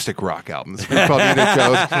acoustic rock album. It's called Eat at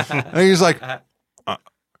Joe's. And he's like,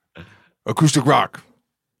 acoustic rock.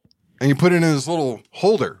 And you put it in his little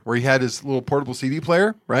holder where he had his little portable CD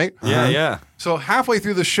player, right? Yeah, yeah. So halfway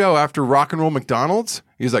through the show, after Rock and Roll McDonald's,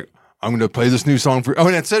 he's like, I'm going to play this new song for you. Oh,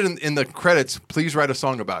 and it said in the credits, please write a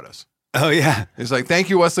song about us. Oh, yeah. He's like, thank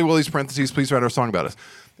you, Wesley Willis, parentheses, please write a song about us.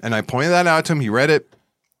 And I pointed that out to him. He read it.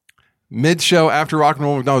 Mid-show, after Rock and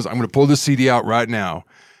Roll McDonald's, I'm going to pull this CD out right now.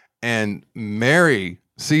 And Mary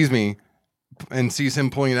sees me and sees him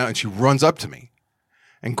pulling it out, and she runs up to me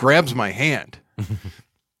and grabs my hand.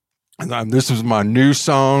 And this is my new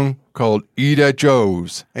song called Eat at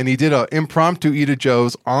Joe's. And he did an impromptu Eat at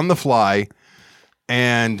Joe's on the fly.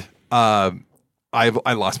 And I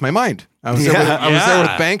lost my mind. I was there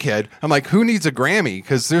with Bankhead. I'm like, who needs a Grammy?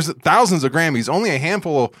 Because there's thousands of Grammys. Only a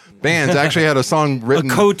handful of bands actually had a song written.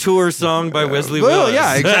 A co-tour song by Wesley Well, Willis.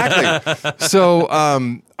 yeah, exactly. So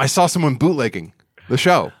I saw someone bootlegging the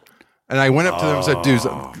show. And I went up to them and said, dudes,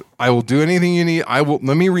 I will do anything you need. Let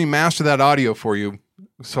me remaster that audio for you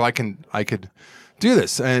so I could do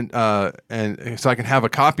this and so I can have a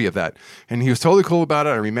copy of that. And he was totally cool about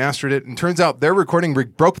it. I remastered it, and turns out their recording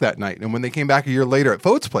rig broke that night. And when they came back a year later at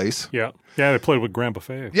Fode's place, they played with Grand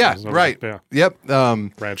Buffet. Yeah, right. Yeah. Yep.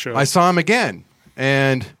 Rad show. I saw him again,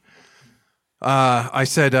 and I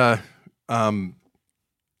said, "Do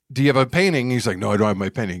you have a painting?" He's like, "No, I don't have my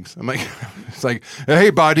paintings." I'm like, "It's like,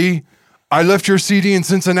 hey, buddy, I left your CD in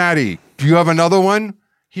Cincinnati. Do you have another one?"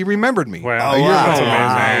 He remembered me. Wow. a year That's ago.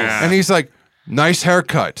 amazing. And he's like, nice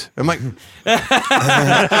haircut. I'm like,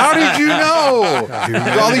 how did you know?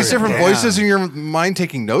 All these different voices in your mind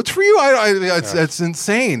taking notes for you? That's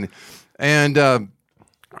insane. And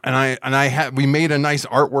we made a nice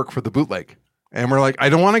artwork for the bootleg. And we're like, I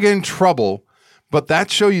don't want to get in trouble, but that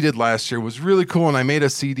show you did last year was really cool, and I made a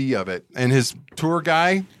CD of it. And his tour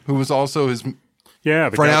guy, who was also his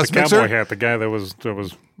the front guy, house the mixer, cowboy hat, the guy that was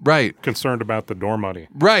right, concerned about the door money.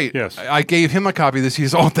 Right. Yes. I gave him a copy of this. He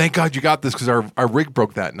says, oh, thank God you got this, because our rig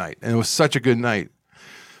broke that night. And it was such a good night.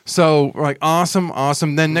 So we're like, awesome.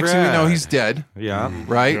 Then next thing we know, he's dead. Yeah.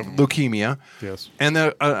 Right? Yep. Leukemia. Yes. And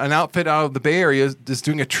an outfit out of the Bay Area is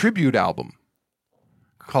doing a tribute album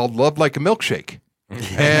called Love Like a Milkshake.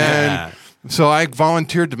 And so I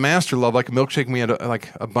volunteered to master Love Like a Milkshake. And we had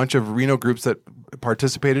a bunch of Reno groups that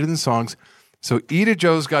participated in the songs. So Eat at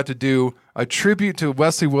Joe's got to do a tribute to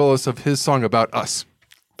Wesley Willis of his song about us.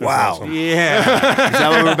 Wow. Awesome. Yeah. Is that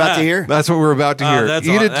what we're about to hear? That's what we're about to hear. That's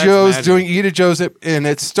Eat at that's Joe's magic. doing Eat at Joe's, and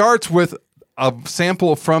it starts with a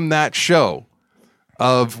sample from that show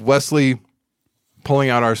of Wesley pulling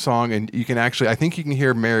out our song, and you can actually, I think you can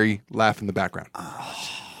hear Mary laugh in the background.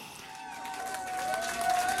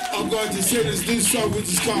 I'm going to share this new song which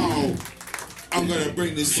is called I'm going to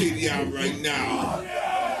bring the CD out right now.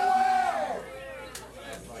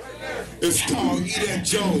 It's called Eat at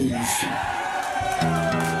Joe's.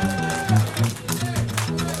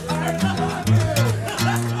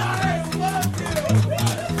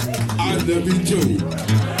 I love you too.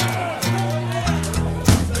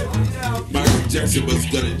 Michael Jackson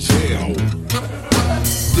must go to jail.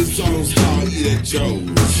 This song's called Eat at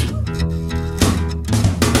Joe's.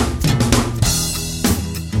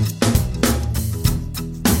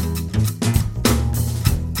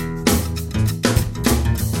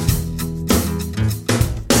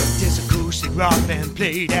 Rock band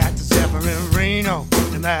played at the Zephyr in Reno,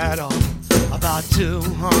 Nevada. About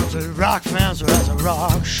 200 rock fans were at the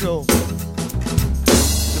rock show.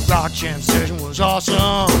 The rock jam session was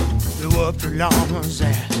awesome. They whooped the llama's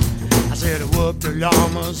ass. I said it whooped the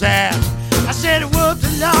llama's ass. I said it whooped the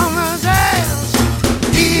llama's ass.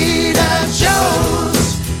 Eat at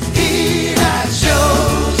Joe's. Eat at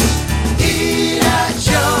Joe's. Eat at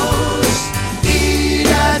Joe's. Eat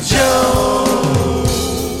at Joe's.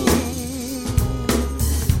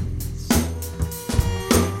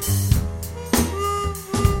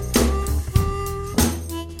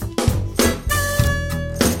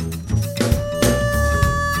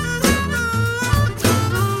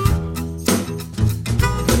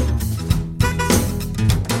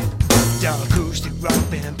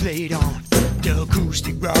 Played on the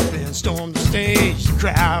acoustic rock band, stormed the stage. The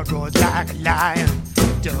crowd roared like a lion.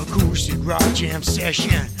 The acoustic rock jam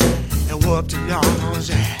session, and whooped the llama's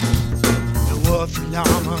ass. And whooped the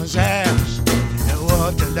llama's ass. And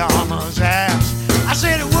whooped the llama's ass. I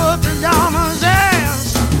said it whooped the llama's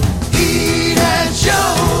ass. Eat at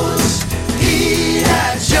Joe's. Eat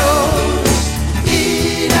at Joe's.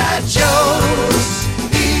 Eat at Joe's.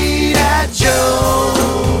 Eat at Joe's.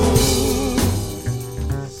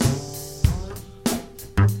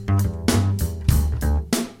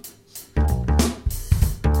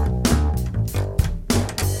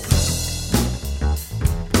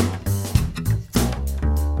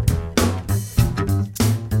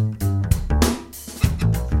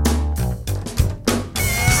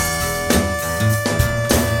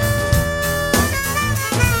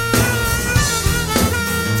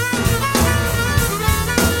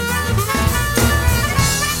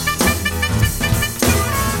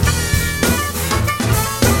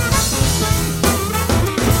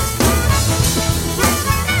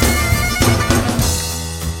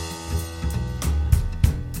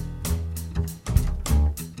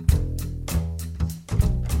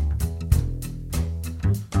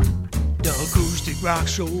 Rock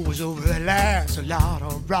show was over at last. A lot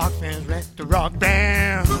of rock fans wrecked the rock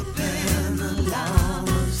band.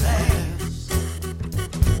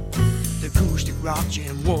 The acoustic rock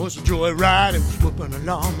jam was a joyride. It was whooping a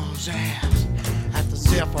llama's ass at the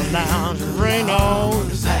Zephyr Lounge in Reno,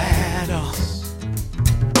 Nevada.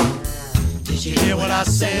 Did you hear what I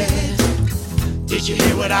said? Did you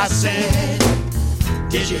hear what I said?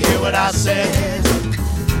 Did you hear what I said?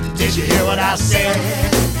 Did you hear what I said?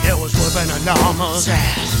 It was whooping a llama's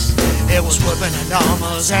ass. It was whooping a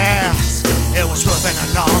llama's ass. It was whooping a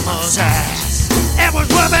llama's ass. It was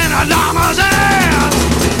whooping a llama's ass.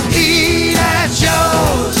 Eat at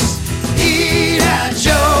Joe's. Eat at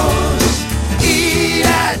Joe's. Eat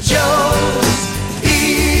at Joe's.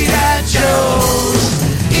 Eat at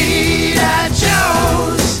Joe's. Eat at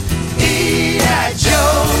Joe's. Eat at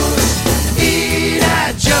Joe's. Eat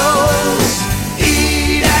at Joe's.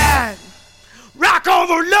 Eat at Rock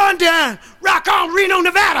over London, rock on Reno,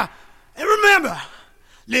 Nevada. And remember,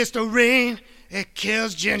 Listerine, it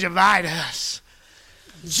kills gingivitis.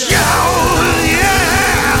 Joe, yeah!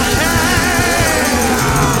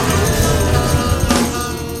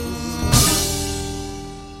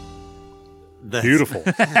 Beautiful.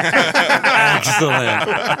 Excellent.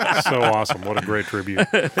 So awesome. What a great tribute.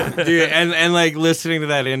 Dude, and like listening to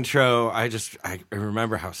that intro, I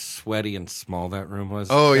remember how sweaty and small that room was.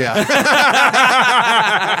 Oh yeah.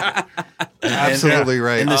 Absolutely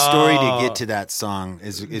right. And the story to get to that song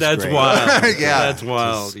is that's great. wild. Yeah. That's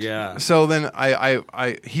wild. Yeah. So then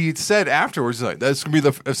he said afterwards, like, that's gonna be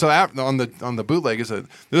on the bootleg, he said,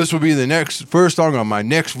 this will be the first song on my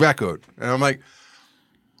next record. And I'm like,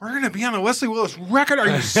 we're going to be on a Wesley Willis record? Are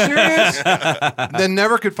you serious? Then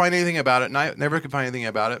never could find anything about it. And I never could find anything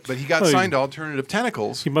about it. But he got signed to Alternative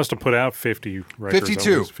Tentacles. He must have put out 50 records.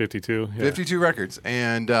 52. 52. Yeah. 52 records.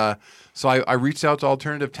 And so I reached out to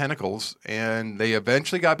Alternative Tentacles, and they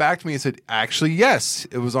eventually got back to me and said, actually, yes.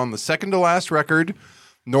 It was on the second to last record,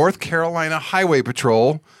 North Carolina Highway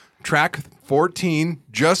Patrol, track 14,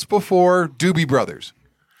 just before Doobie Brothers.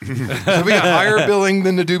 So we got higher billing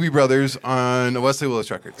than the Doobie Brothers on Wesley Willis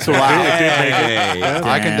records. So it did make it.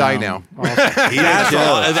 I can die now. That's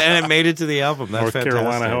all, and it made it to the album. That's North fantastic.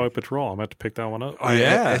 Carolina Highway Patrol. I'm going to have to pick that one up.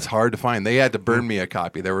 Yeah. It's hard to find. They had to burn me a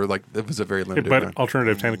copy. They were like, it was a very limited But run.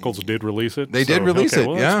 Alternative Tentacles did release it. They did release it,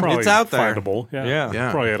 Well, yeah. it's, probably It's out there. Findable. Yeah.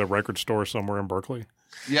 Yeah. Probably at a record store somewhere in Berkeley.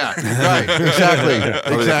 Yeah, right. Exactly. Probably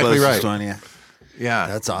the Exactly closest right. one, yeah. Yeah.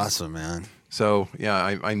 That's awesome, man. So yeah,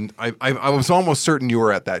 I was almost certain you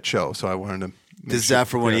were at that show, so I wanted to. The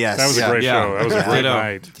Zephyr one, yes. That was a great show. That was a great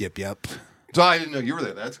night. Yep. So I didn't know you were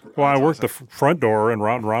there. That's Well, I worked the front door, and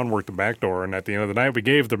Ron worked the back door. And at the end of the night, we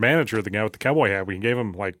gave the manager, the guy with the cowboy hat, we gave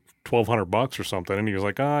him like $1,200 or something. And he was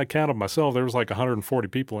like, I counted myself. There was like 140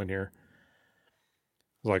 people in here.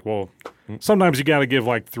 I was like, well, sometimes you got to give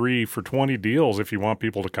like 3 for 20 deals if you want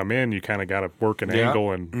people to come in. You kind of got to work an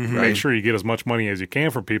angle and make sure you get as much money as you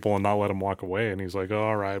can from people and not let them walk away. And he's like, oh,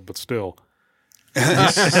 all right, but still. But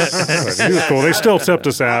he was cool. They still tipped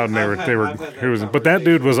us out, and but that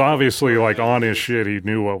dude was obviously like on his shit. He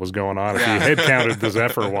knew what was going on. If he had counted the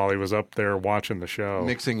Zephyr while he was up there watching the show,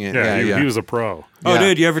 mixing it. He was a pro. Oh,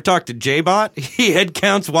 dude, you ever talk to J-Bot? He head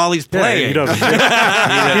counts while he's playing. He doesn't tip.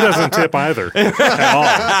 He doesn't tip either at all.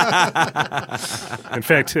 In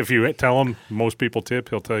fact, if you tell him most people tip,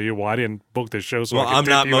 he'll tell you, well, I didn't book this show, so well, I can I'm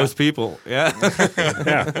tip not you most out. people. Yeah.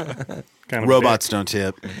 Yeah. Kind of Robots don't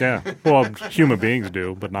tip. Yeah. Well, human beings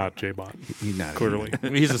do, but not J-Bot. He's not. Clearly.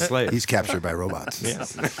 He's a slave. He's captured by robots. Yeah.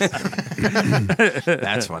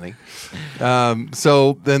 That's funny.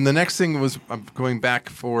 So then the next thing was I'm going back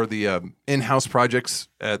for the in-house projects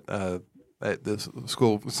at the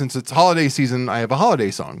school. Since it's holiday season, I have a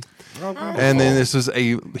holiday song. And then this is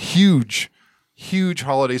a huge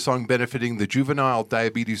holiday song benefiting the Juvenile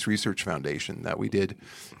Diabetes Research Foundation that we did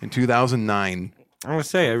in 2009. I want to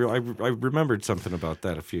say, I remembered something about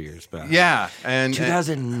that a few years back. Yeah. And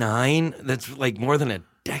 2009? That's like more than a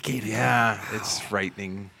decade ago. Yeah, it's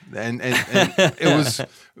frightening. And it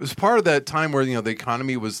was part of that time where, the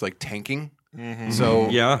economy was like tanking. Mm-hmm. So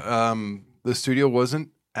the studio wasn't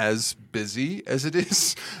as busy as it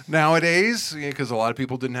is nowadays because a lot of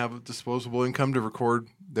people didn't have a disposable income to record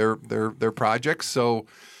their projects. So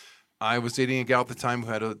I was dating a gal at the time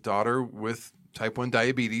who had a daughter with type 1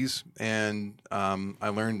 diabetes, and I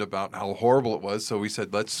learned about how horrible it was. So we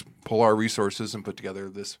said, let's pull our resources and put together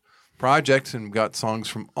this project, and got songs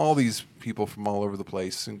from all these people from all over the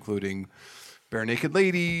place, including Bare Naked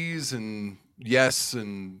Ladies and Yes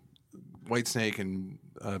and Whitesnake and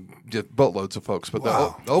just boatloads of folks. But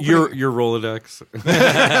the opening, your Rolodex.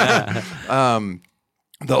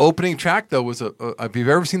 The opening track, though, was have you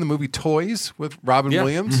ever seen the movie Toys with Robin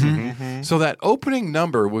Williams? Mm-hmm. So that opening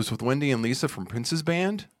number was with Wendy and Lisa from Prince's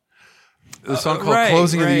band. The song called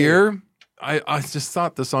Closing of the Year. I just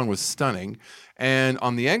thought the song was stunning. And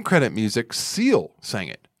on the end credit music, Seal sang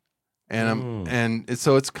it. And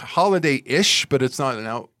so it's holiday-ish, but it's not an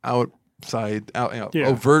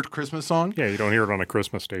overt Christmas song. Yeah, you don't hear it on the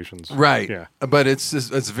Christmas stations. Right. Yeah. But it's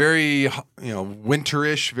very,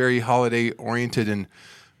 winterish, very holiday oriented. And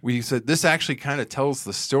we said this actually kind of tells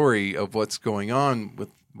the story of what's going on with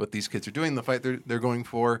what these kids are doing, the fight they're going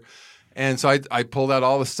for. And so I pulled out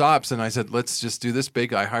all the stops and I said, let's just do this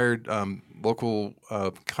big. I hired local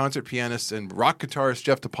concert pianist and rock guitarist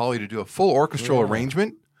Jeff DePauli to do a full orchestral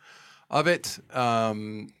arrangement of it.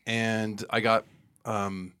 And I got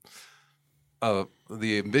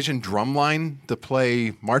the Envision drum line to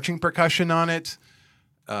play marching percussion on it.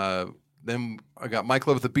 Then I got Mike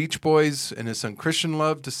Love of the Beach Boys and his son Christian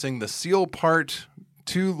Love to sing the Seal part.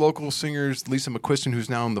 2 local singers, Lisa McQuiston, who's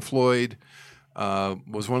now in the Floyd,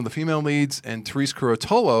 was one of the female leads, and Therese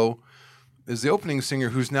Curotolo is the opening singer,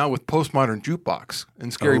 who's now with Postmodern Jukebox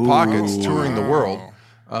and Scary Pockets, touring the world.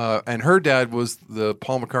 And her dad was the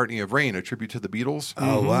Paul McCartney of Rain, a tribute to the Beatles.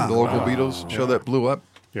 Oh, wow. The local Beatles show that blew up.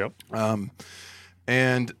 Yep.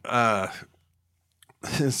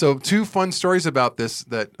 So 2 fun stories about this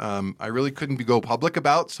that I really couldn't go public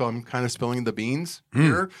about, so I'm kind of spilling the beans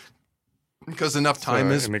here because enough time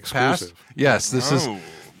has passed. Yes, this is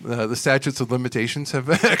the statutes of limitations have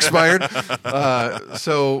expired.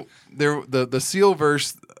 So the Seal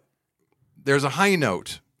verse, there's a high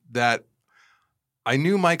note that I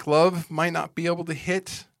knew Mike Love might not be able to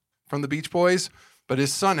hit from the Beach Boys, but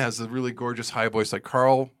his son has a really gorgeous high voice like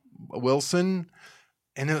Carl Wilson,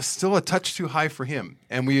 and it was still a touch too high for him.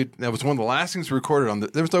 And that was one of the last things we recorded on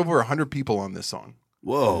there was over 100 people on this song.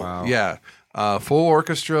 Whoa. Wow. Yeah. Full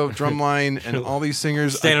orchestra, drumline, and all these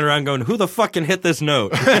singers. Standing around going, who the fucking hit this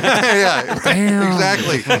note? Yeah,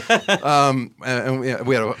 exactly. And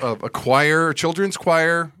we had a choir, a children's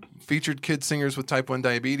choir, featured kid singers with type 1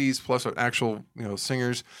 diabetes, plus actual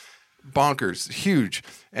singers. Bonkers, huge.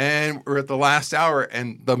 And we're at the last hour,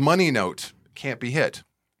 and the money note can't be hit.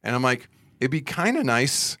 And I'm like, it'd be kind of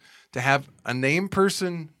nice to have a name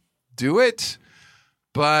person do it,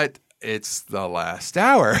 but it's the last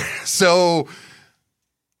hour. So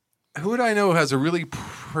who would I know has a really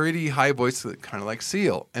pretty high voice that kind of like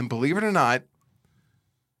Seal? And believe it or not,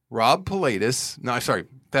 Rob Pilatus,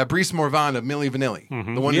 Fabrice Morvan of Milli Vanilli,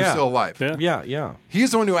 the one who's still alive. Yeah.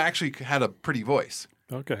 He's the one who actually had a pretty voice.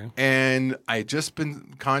 Okay. And I had just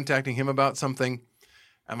been contacting him about something.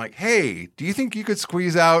 I'm like, hey, do you think you could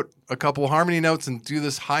squeeze out a couple harmony notes and do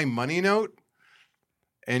this high money note?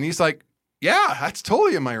 And he's like, yeah, that's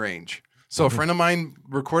totally in my range. So a friend of mine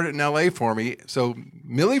recorded it in L.A. for me. So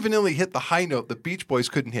Milli Vanilli hit the high note the Beach Boys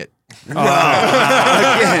couldn't hit. Wow.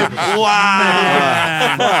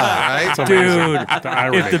 Right? Dude,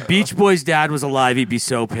 if the Beach Boys' dad was alive, he'd be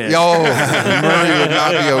so pissed. Yo, Murray would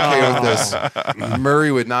not be okay with this.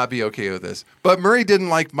 Murray would not be okay with this. But Murray didn't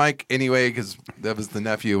like Mike anyway because that was the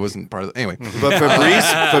nephew. Wasn't part of the... Anyway. But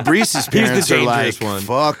Fabrice's parents are like,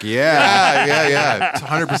 fuck yeah. Yeah.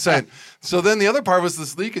 100%. So then the other part was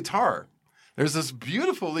this lead guitar. There's this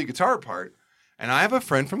beautiful lead guitar part, and I have a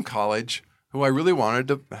friend from college who I really wanted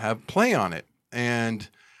to have play on it, and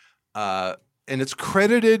it's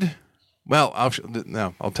credited. Well, I'll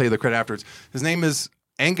tell you the credit afterwards. His name is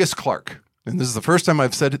Angus Clark, and this is the first time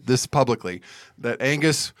I've said this publicly. That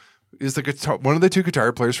Angus is one of the two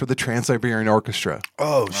guitar players for the Trans-Siberian Orchestra.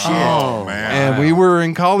 Oh shit! Oh man! And we were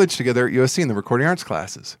in college together at USC in the recording arts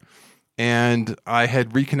classes. And I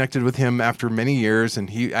had reconnected with him after many years, and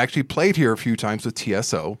he actually played here a few times with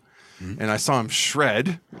TSO. And I saw him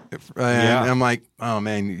shred, and I'm like, oh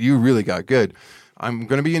man, you really got good. I'm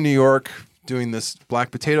going to be in New York doing this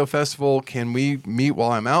Black Potato Festival. Can we meet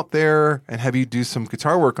while I'm out there and have you do some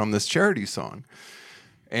guitar work on this charity song?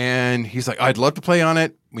 And he's like, I'd love to play on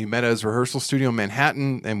it. We met at his rehearsal studio in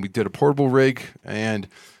Manhattan, and we did a portable rig. And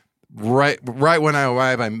right when I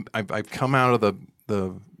arrive, I've come out of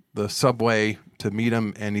the subway to meet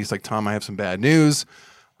him, and he's like, Tom, I have some bad news.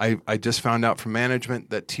 I just found out from management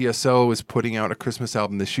that TSO is putting out a Christmas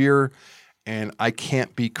album this year, and I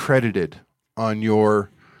can't be credited on your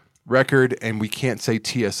record, and we can't say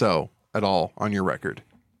TSO at all on your record.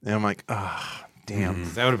 And I'm like,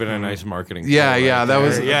 damn. That would have been a nice marketing. Yeah, that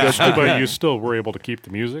was. Yeah. But you still were able to keep the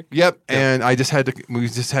music? Yep, and we just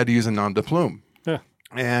had to use a nom de plume. Yeah.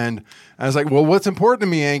 And I was like, well, what's important to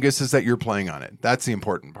me, Angus, is that you're playing on it. That's the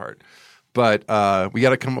important part. But we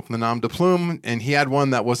got to come up with the nom de plume, and he had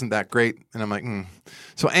one that wasn't that great. And I'm like,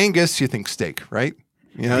 So Angus, you think steak, right?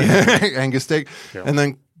 Angus steak. Yeah. And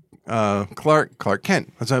then Clark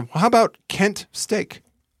Kent. I was like, well, how about Kent steak?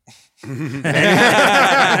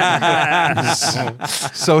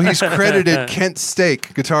 So he's credited Kent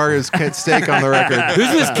Steak. Guitar is Kent Steak on the record.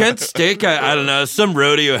 Who's this Kent Steak? I don't know. Some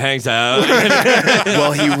rodeo hangs out.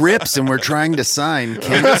 Well, he rips, and we're trying to sign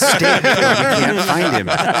Kent Steak, but we can't find him.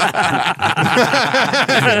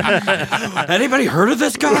 Anybody heard of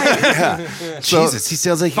this guy? Yeah. Jesus, he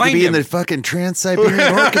sounds like he could be in the fucking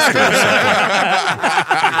Trans-Siberian Orchestra or something.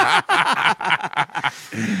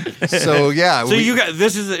 So yeah. So you got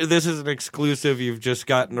this is an exclusive. You've just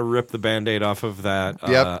gotten to rip the Band-Aid off of that.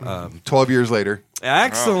 Yep. 12 years later.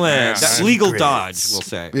 Excellent. That's legal dodge, we'll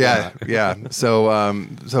say. Yeah. So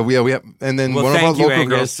we have, and then well, one of our local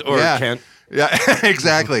Angus, girls, Kent. Yeah,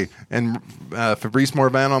 exactly. And Fabrice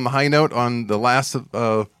Morvan on the high note on the last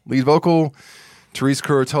lead vocal. Therese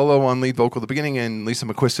Curatolo on lead vocal at the beginning, and Lisa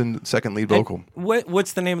McQuiston second lead vocal.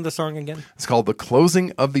 What's the name of the song again? It's called "The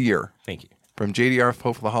Closing of the Year." Thank you. From JDR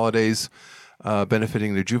Hope for the Holidays,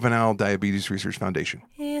 benefiting the Juvenile Diabetes Research Foundation.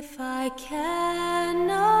 If I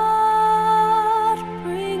cannot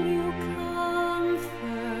bring you comfort,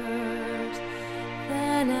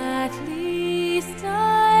 then at least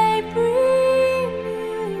I bring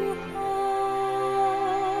you hope.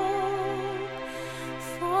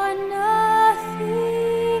 For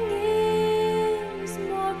nothing is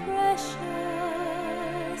more precious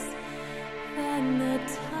than the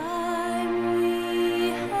time we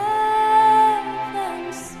have,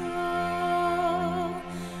 and so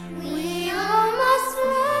we all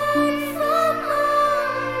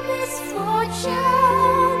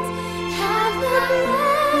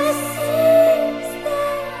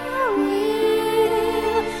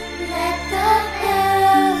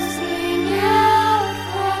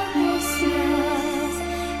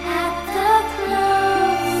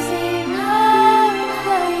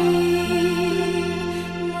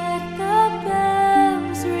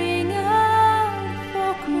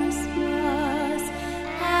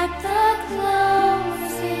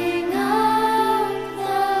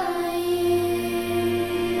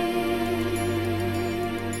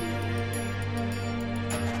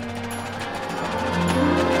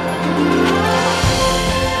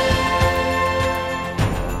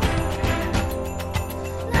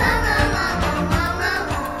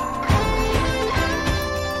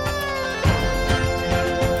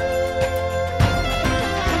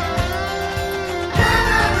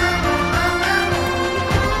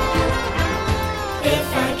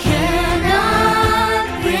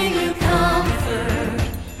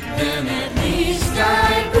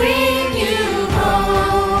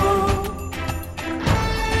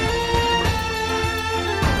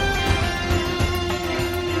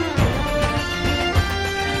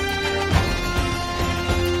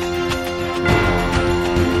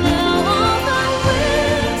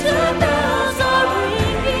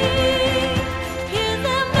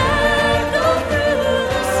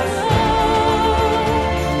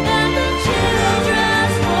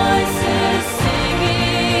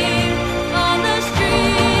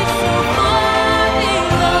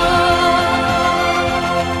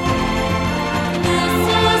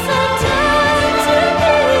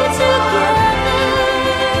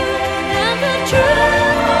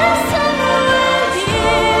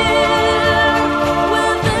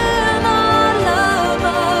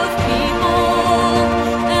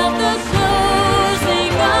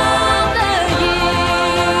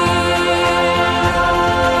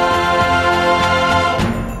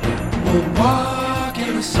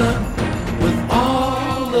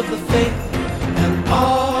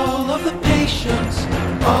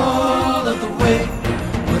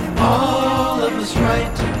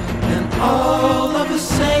right, and all of us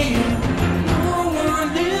saying, no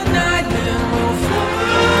one in Ireland will fly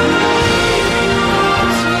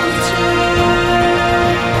to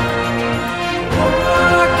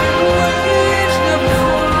rocket waves never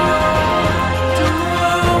fall to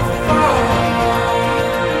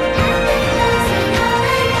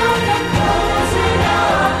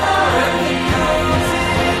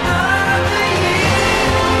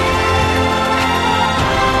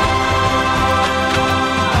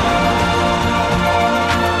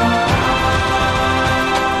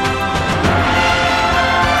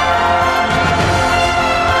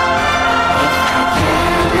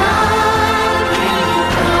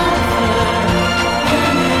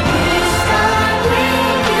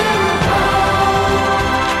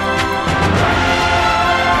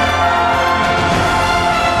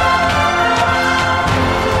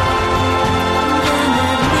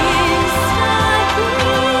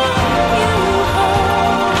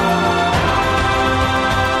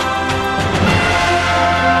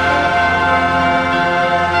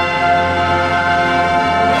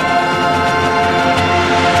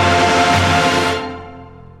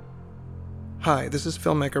Hi, this is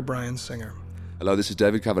filmmaker Brian Singer. Hello, this is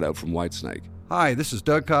David Coverdale from Whitesnake. Hi, this is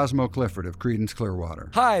Doug Cosmo Clifford of Creedence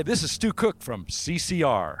Clearwater. Hi, this is Stu Cook from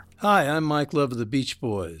CCR. Hi, I'm Mike Love of the Beach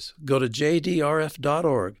Boys. Go to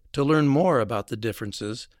jdrf.org to learn more about the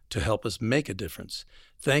differences to help us make a difference.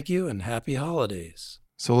 Thank you and happy holidays.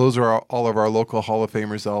 So those are all of our local Hall of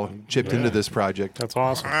Famers all chipped into this project. That's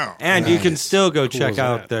awesome. And you can still go Cool check as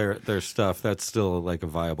out that. their stuff. That's still like a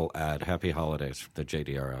viable ad. Happy holidays for the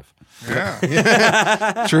JDRF.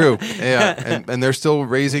 Yeah. True. Yeah. And they're still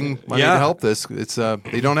raising money Yeah. to help this. It's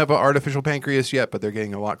they don't have an artificial pancreas yet, but they're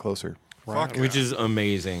getting a lot closer. Which is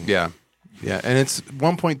amazing. Yeah. Yeah, and it's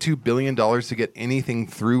 $1.2 billion to get anything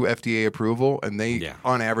through FDA approval, and they,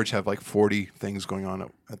 on average, have like 40 things going on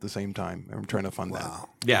at the same time. I'm trying to fund that.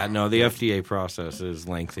 Yeah, no, the FDA process is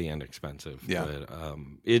lengthy and expensive. Yeah. But,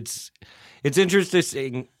 it's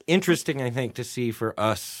interesting, I think, to see for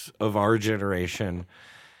us of our generation,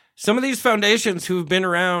 some of these foundations who've been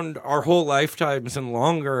around our whole lifetimes and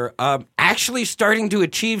longer, actually starting to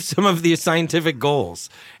achieve some of these scientific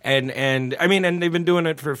goals. And I mean, and they've been doing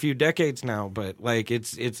it for a few decades now. But like,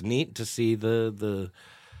 it's neat to see the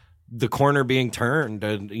corner being turned,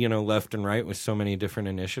 left and right with so many different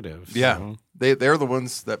initiatives. Yeah, they're the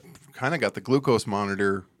ones that kind of got the glucose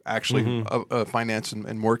monitor actually financed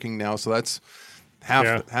and working now. So that's half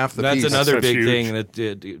the That's piece. another big thing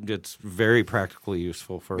that's very practically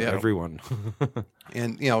useful for everyone.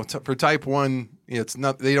 And for type 1, it's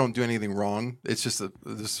not, they don't do anything wrong. It's just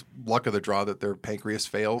this luck of the draw that their pancreas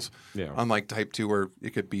fails. Yeah. Unlike type 2, where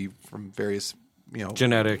it could be from various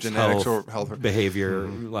genetics, health, or health behavior.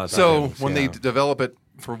 Lots so of when they develop it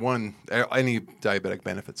for one, any diabetic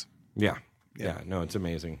benefits. Yeah. No, it's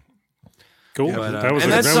amazing. Cool. Yeah, but, that was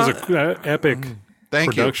an epic.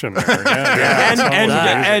 Thank production. You. And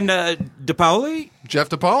DePauli? Jeff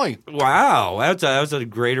DePauli. Wow, that was a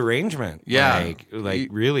great arrangement. Yeah. Like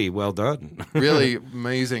really well done. Really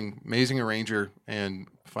amazing arranger and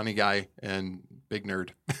funny guy and big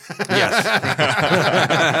nerd. Yes.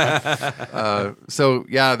 So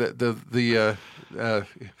yeah,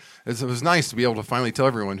 it was nice to be able to finally tell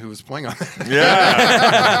everyone who was playing on that.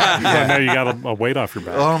 Yeah. Now you got a weight off your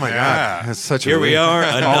back. Oh my God. That's such Here we are,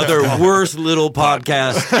 another worst little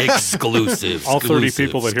podcast exclusive. All 30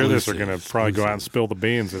 people that hear this are going to probably go out and spill the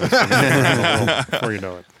beans and it's gonna be before you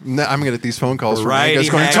know it. No, I'm going to get these phone calls from Right, guys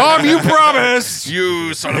going, Tom, you promised!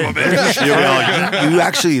 You son of a bitch. You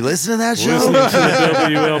actually listen to that show? Listening to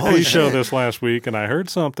the WLP show this last week, and I heard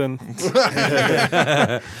something.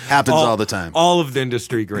 Happens all the time. All of the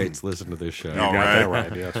industry greats listen to this show. You got that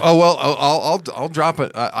right, yes. Oh, well, I'll drop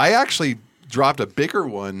it. I actually dropped a bigger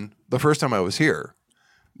one the first time I was here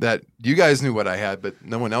that you guys knew what I had, but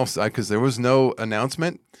no one else, because there was no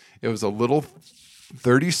announcement. It was a little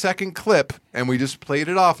 30-second clip, and we just played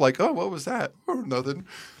it off like, oh, what was that? Oh, nothing.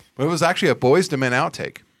 But it was actually a Boys to Men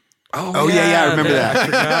outtake. Oh yeah, I remember that. I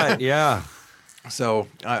forgot. Yeah. So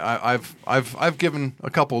I've given a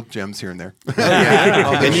couple gems here and there.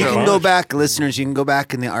 And you can go back, listeners. You can go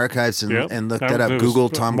back in the archives and look that up. Google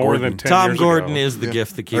Tom Gordon. Tom Gordon is the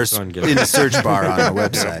gift that keeps on giving. In the search bar on our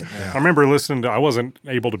website. I remember listening to. I wasn't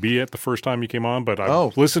able to be at the first time you came on, but I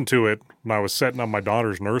listened to it when I was setting up my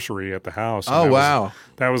daughter's nursery at the house. Oh wow,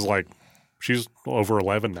 that was like. She's over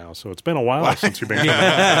 11 now, so it's been a while since you've been coming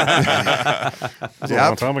out. It was a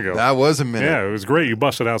long time ago. That was a minute. Yeah, it was great. You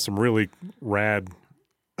busted out some really rad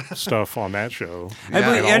stuff on that show.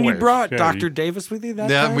 And you brought Yeah, Dr. Davis with you that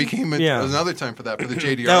Yeah, time? we came in another time for that, for the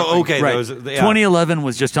JDR. Oh, okay. Right. Those, 2011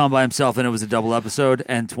 was just Tom by himself, and it was a double episode,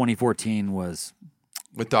 and 2014 was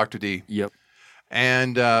with Dr. D. Yep.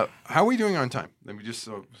 And how are we doing on time? Let me just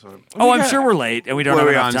I'm sure we're late, and we don't have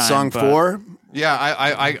enough time. but- Yeah,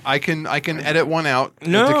 I can edit one out.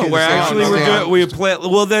 No, we play.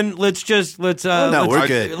 Well, then let's we're good. Let's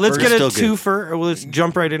We're get a still good. twofer. Let's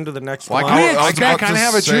jump right into the next Well, one. I kind of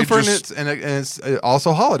have a twofer, and it's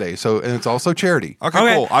also holiday, and it's also charity.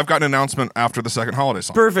 Okay, cool. I've got an announcement after the second holiday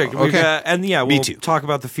song. Perfect. Okay. We'll talk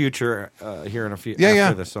about the future here in a few. Yeah, after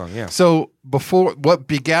yeah. this song. Yeah. So before what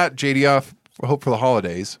begat JDF Hope for the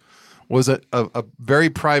Holidays was a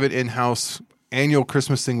very private in-house annual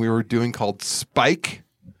Christmas thing we were doing called Spike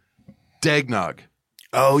Degnog.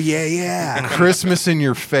 Oh yeah. Christmas in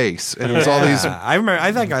your face, and it was all these. I remember.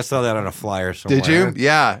 I think I saw that on a flyer somewhere. Did you?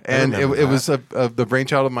 Yeah, I and remember it was the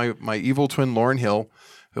brainchild of my evil twin Lauren Hill,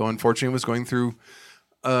 who unfortunately was going through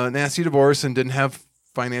a nasty divorce and didn't have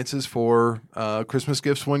finances for Christmas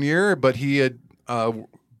gifts one year, but he had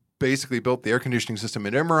basically built the air conditioning system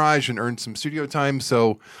at Emerage and earned some studio time.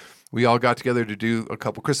 So we all got together to do a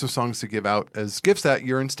couple Christmas songs to give out as gifts that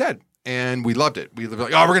year instead. And we loved it. We were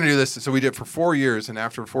like, we're going to do this. So we did it for 4 years. And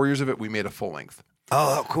after 4 years of it, we made a full length.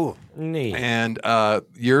 Oh, cool. Neat. And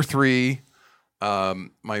year 3, I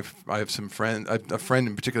have a friend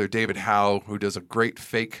in particular, David Howe, who does a great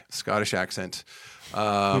fake Scottish accent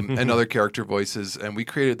and other character voices. And we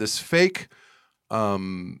created this fake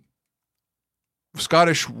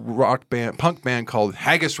Scottish rock band, punk band called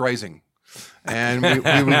Haggis Rising. And we would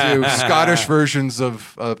do Scottish versions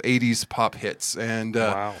of 80s pop hits. And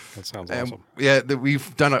wow, that sounds awesome. Yeah,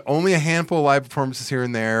 we've done only a handful of live performances here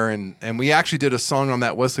and there. And we actually did a song on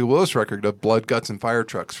that Wesley Willis record of Blood, Guts, and Fire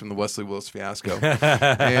Trucks from the Wesley Willis fiasco.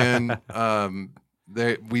 And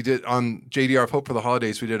we did on JDR Hope for the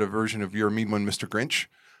Holidays, we did a version of You're a Mean One, Mr. Grinch.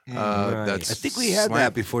 Nice. I think we had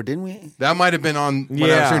that before, didn't we? That might have been on when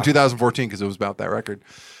I was here in 2014 because it was about that record.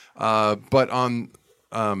 But on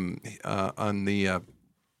the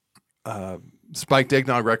Spike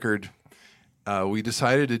Degnog record, we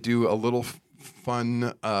decided to do a little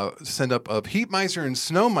fun send up of Heat Miser and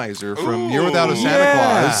Snow Miser from Year Without a Santa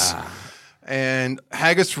Claus, and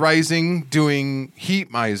Haggis Rising doing Heat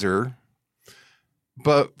Miser.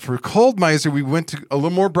 But for Cold Miser, we went to a little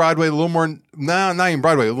more Broadway, a little more, not even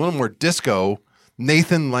Broadway, a little more disco.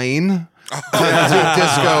 Nathan Lane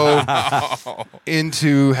disco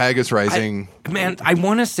into Haggis Rising. I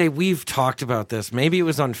want to say we've talked about this. Maybe it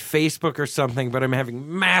was on Facebook or something, but I'm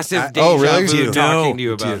having massive oh, deja really? vu talking to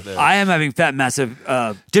you about this. I am having massive.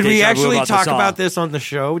 Did we deja vu actually about talk the song. about this on the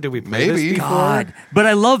show? Did we play this before? God. But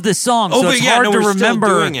I love this song, Oh, so but it's yeah, hard no, to we're still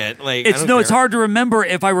remember. doing it. Like, I don't It's care. hard to remember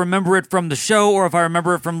if I remember it from the show or if I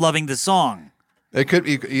remember it from loving the song. It could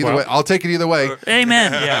be either way. I'll take it either way.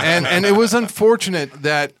 Amen. And it was unfortunate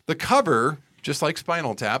that the cover, just like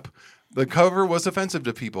Spinal Tap, the cover was offensive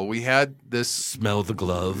to people. We had this smell the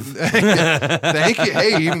glove. Thank you.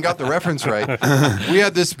 Hey, you even got the reference right. We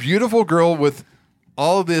had this beautiful girl with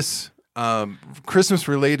all this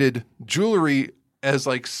Christmas-related jewelry as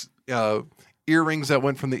like earrings that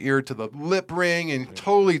went from the ear to the lip ring, and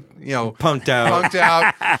totally, punked out,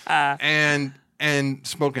 and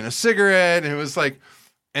smoking a cigarette, and it was like.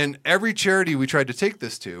 And every charity we tried to take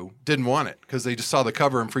this to didn't want it because they just saw the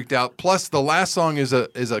cover and freaked out. Plus, the last song is a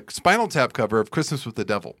Spinal Tap cover of "Christmas with the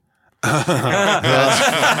Devil." That's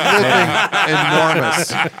flipping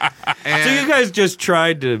enormous. And so you guys just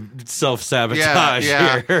tried to self-sabotage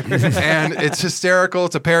here. And it's hysterical.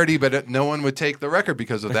 It's a parody, but no one would take the record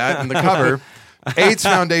because of that. And the cover, AIDS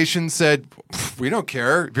Foundation said, "We don't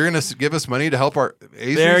care if you're going to give us money to help our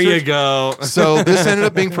AIDS There research." you go. So this ended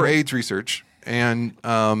up being for AIDS research. And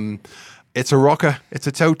it's a rocker. It's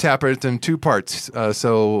a toe tapper. It's in 2 parts. This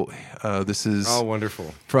is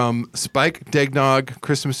wonderful from Spike Degnog,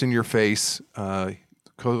 "Christmas in Your Face,"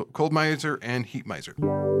 Cold Miser and Heat Miser.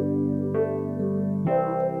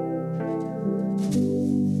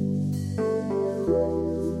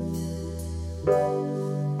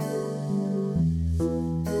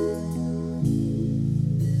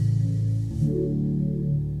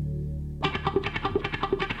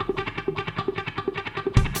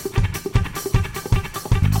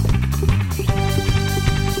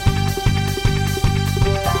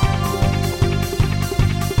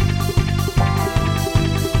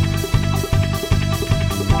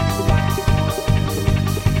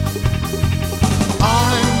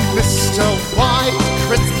 I'm Mr. White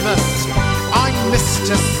Christmas. I'm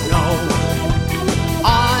Mr. Snow.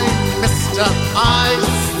 I'm Mr.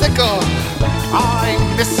 Icicle. I'm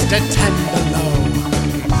Mr. Tenderloin.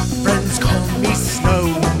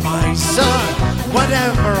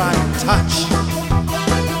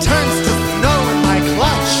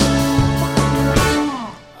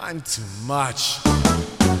 I'm too much. He's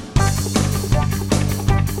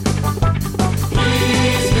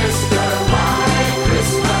Mr. White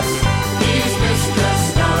Christmas. He's Mr.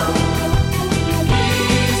 Snow.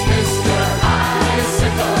 He's Mr.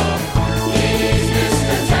 Icicle. He's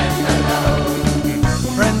Mr. Tenderloin.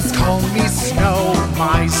 Friends call me Snow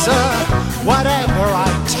Miser. Whatever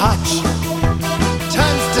I touch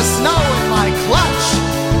turns to snow in my clutch.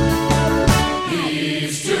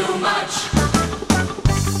 He's too much.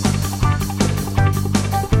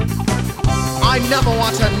 I never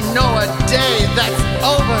want to know a day that's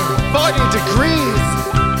over 40 degrees.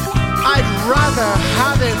 I'd rather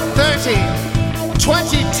have it 30,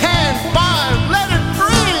 20, 10, 5, let it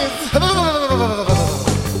freeze.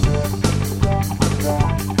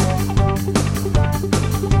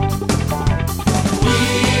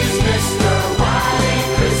 He's Mr. White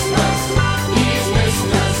Christmas. He's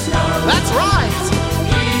Mr. Snow. That's right.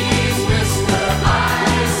 He's Mr.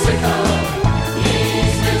 Icicle.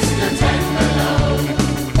 He's Mr. Tenderloin.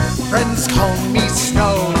 Friends call me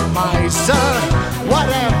Snow Miser.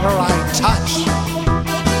 Whatever I touch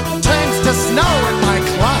turns to snow in my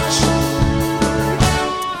clutch.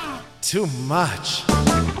 Too much.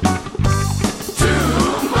 Too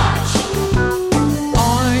much.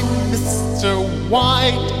 I'm Mr.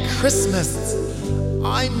 White Christmas.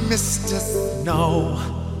 I'm Mr. Snow.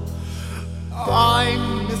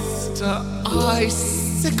 I'm Mr.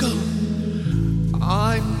 Icicle.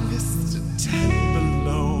 I'm Mr.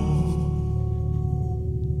 Tenderloin.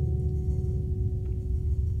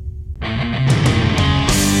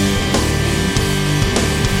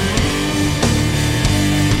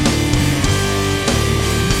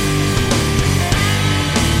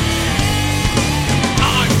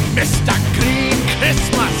 I'm Mr. Green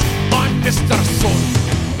Christmas. I'm Mr. Sun.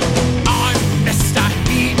 I'm Mr.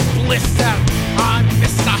 Heat Blister. I'm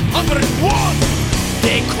Mr. 101.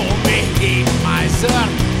 They call me Heat Miser.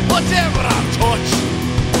 Whatever I touch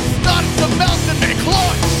starts to melt in my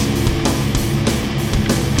clutch.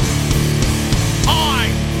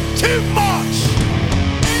 I'm too much.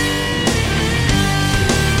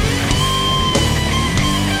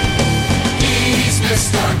 He's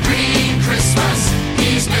Mr. Green Christmas.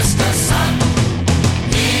 He's Mr. Sun.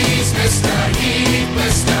 He's Mr. Heat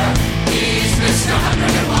Blister. He's Mr.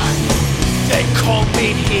 101. They call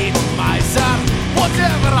me Heat Miser.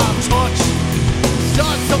 Whatever I touch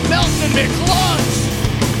starts to melt in my clutch.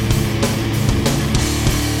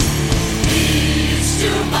 He's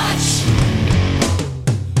too much.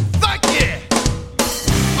 Thank you.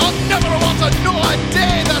 I'll never want to know a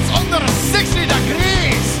day that's under 60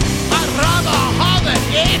 degrees. I'd rather have it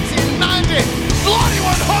 80, 90, bloody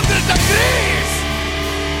 100 degrees.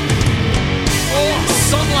 Oh,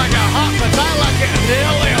 sun like a hot, but I like it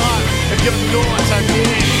really hot, if you know what I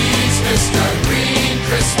mean. He's Mr. Green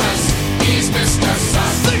Christmas. He's Mr.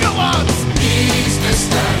 Sun. Sing it once. He's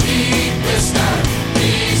Mr. Heat Blister.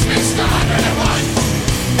 He's Mr.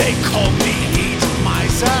 101. They call me Heat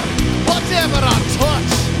Miser. Whatever I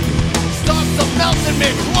touch starts to melt in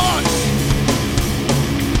me clutch.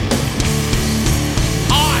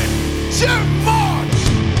 I'm too much.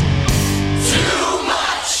 Too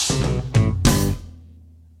much.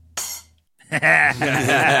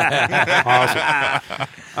 Awesome.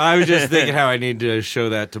 I was just thinking how I need to show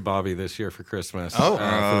that to Bobby this year for Christmas. For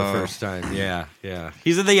the first time. Yeah, yeah.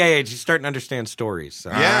 He's at the age. He's starting to understand stories.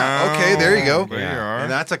 So. Yeah. Okay. There you go. There you are. And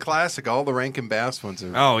that's a classic. All the Rankin Bass ones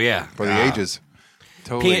are. Oh yeah, For the ages.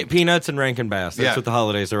 Totally. Peanuts and Rankin Bass. That's what the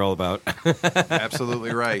holidays are all about.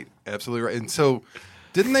 Absolutely right. Absolutely right. And so,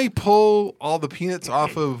 didn't they pull all the Peanuts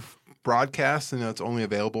off of broadcast and it's only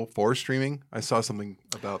available for streaming? I saw something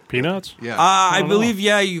about Peanuts. Yeah. I believe,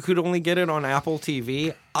 you could only get it on Apple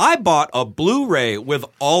TV. I bought a Blu-ray with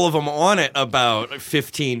all of them on it about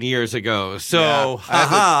 15 years ago. So, I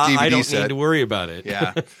have a I DVD don't set. need to worry about it.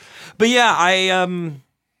 Yeah. But yeah, I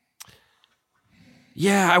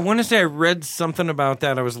want to say I read something about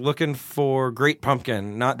that. I was looking for Great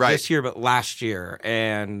Pumpkin, not this year, but last year.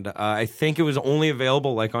 And I think it was only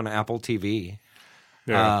available like on Apple TV.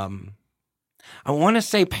 Yeah. I want to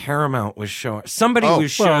say Paramount was showing. Somebody was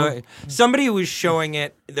showing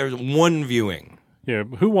it. There's one viewing. Yeah,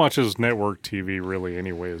 who watches network TV really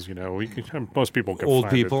anyways, you know? Most people can Old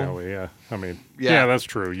find people. it that way, yeah. I mean, Yeah. yeah, that's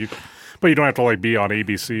true. But you don't have to like be on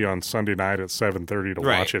ABC on Sunday night at 7:30 to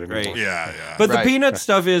watch it anymore. Right. Yeah. But the Peanut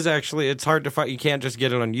stuff is actually, it's hard to find. You can't just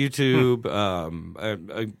get it on YouTube.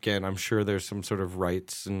 Again, I'm sure there's some sort of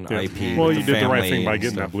rights and IP. Well, with you the did the right family thing by and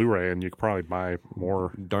getting stuff. that Blu-ray, and you could probably buy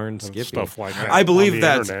more darn Skippy stuff like that. I believe on the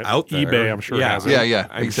that's internet. out there. eBay, I'm sure, has it.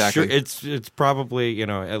 I'm exactly. Sure it's probably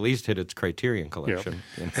at least hit its Criterion collection.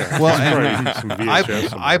 Well, and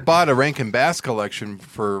I bought a Rankin Bass collection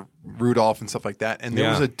for Rudolph and stuff like that, and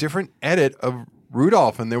there was a different edit of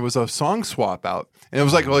Rudolph, and there was a song swap out, and it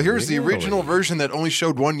was like, well, here's the original version that only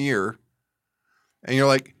showed 1 year, and you're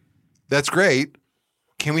like, that's great.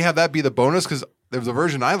 Can we have that be the bonus? Because there was a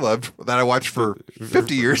version I loved that I watched for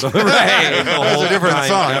 50 years. Right. It was a different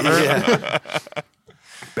song.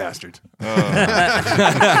 Bastards.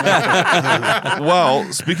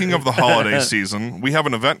 Well, speaking of the holiday season, we have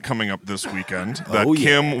an event coming up this weekend that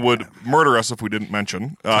Kim would murder us if we didn't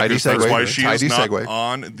mention. That's why she is not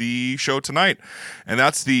on the show tonight. And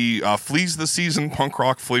that's the Fleas the Season Punk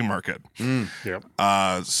Rock Flea Market. Yep.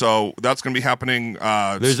 So that's going to be happening.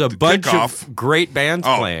 There's a bunch of great bands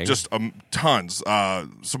playing. Just tons.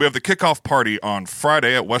 So we have the kickoff party on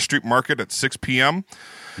Friday at West Street Market at 6 p.m.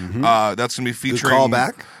 That's going to be featuring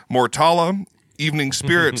Mortala, Evening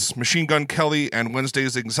Spirits, Machine Gun Kelly, and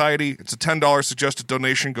Wednesday's Anxiety. It's a $10 suggested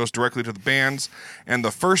donation, goes directly to the bands. And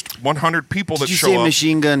the first 100 people that show up... Did you say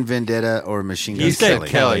Machine Gun Vendetta or Machine Gun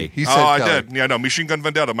Kelly? He said I Kelly. did. Yeah, no, Machine Gun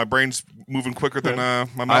Vendetta. My brain's moving quicker than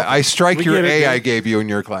my mouth. I strike your A I gave you in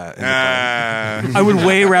your class. I would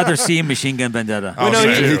way rather see Machine Gun Vendetta.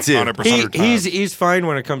 He's fine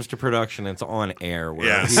when it comes to production. It's on air.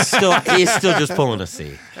 He's still just pulling a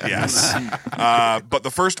C. Yes. But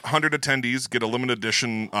the first 100 attendees get a limited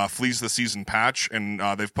edition Fleas the Season patch, and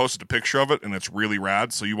they've posted a picture of it, and it's really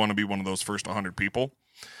rad, so you want to be one of those first 100 people.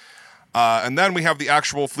 And then we have the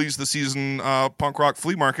actual Fleas the Season punk rock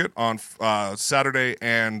flea market on Saturday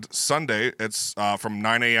and Sunday. It's from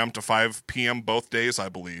 9 a.m. to 5 p.m. both days, I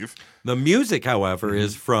believe. The music, however,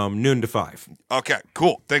 is from noon to 5. Okay,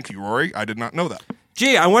 cool. Thank you, Rory. I did not know that.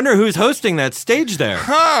 Gee, I wonder who's hosting that stage there.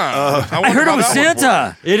 I heard it was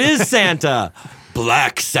Santa. It is Santa.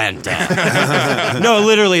 Black Santa. No,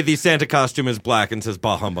 literally, the Santa costume is black and says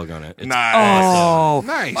 "Bah Humbug" on it. It's Oh,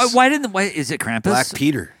 nice. Why is it Krampus? Black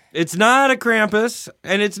Peter. It's not a Krampus,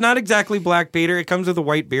 and it's not exactly Black Peter. It comes with a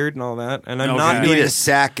white beard and all that. And I'm not doing a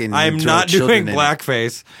sack and I'm not doing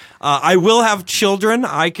blackface. I will have children.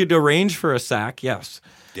 I could arrange for a sack. Yes.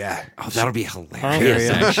 Yeah. Oh, that'll be hilarious,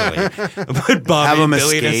 actually. Put Bobby and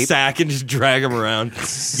Billy in a sack and just drag them around.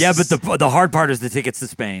 Yeah, but the hard part is the tickets to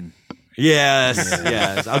Spain.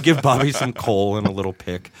 Yes. I'll give Bobby some coal and a little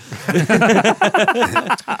pick. So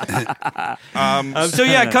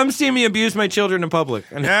yeah, come see me abuse my children in public.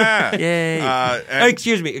 Yeah. Yay.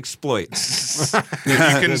 Excuse me, exploit. You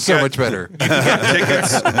can so much better. You can get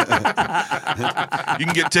tickets. You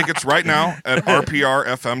can get tickets right now at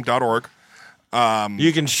rprfm.org.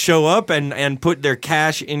 You can show up and put their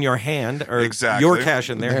cash in your hand, or your cash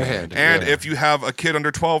in their hand. And if you have a kid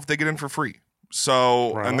under 12, they get in for free.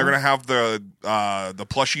 So, and they're going to have the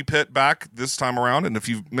plushie pit back this time around. And if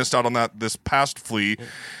you've missed out on that this past flea,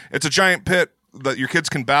 it's a giant pit that your kids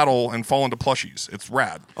can battle and fall into plushies. It's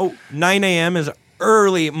rad. 9 a.m. is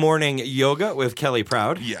early morning yoga with Kelly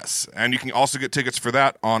Proud. Yes. And you can also get tickets for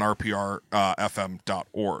that on rprfm.org.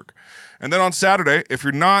 And then on Saturday, if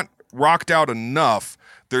you're not rocked out enough,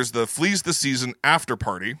 there's the Fleas the Season after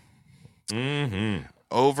party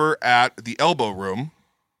over at the Elbow Room.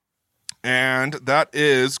 And that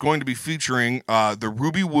is going to be featuring the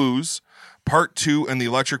Ruby Woos, Part 2 and the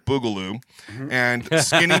Electric Boogaloo, and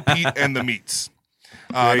Skinny Pete and the Meats.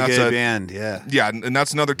 Very good band, yeah. Yeah, and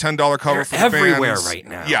that's another $10 cover they're for the everywhere fans. right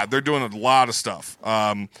now. Yeah, they're doing a lot of stuff.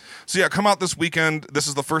 So yeah, come out this weekend. This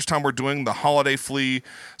is the first time we're doing the Holiday Flea.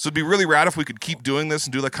 So it'd be really rad if we could keep doing this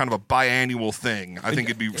and do like kind of a biannual thing. I think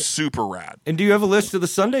it'd be super rad. And do you have a list of the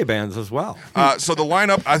Sunday bands as well? So the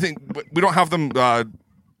lineup, I think, we don't have them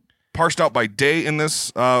parsed out by day in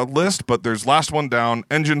this list, but there's Last One Down,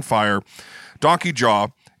 Engine Fire, Donkey Jaw,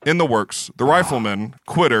 In the Works, The Rifleman,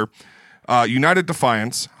 Quitter, United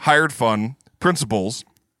Defiance, Hired Fun, Principles,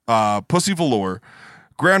 Pussy Velour,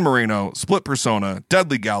 Gran Marino, Split Persona,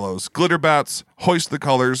 Deadly Gallows, Glitterbats, Hoist the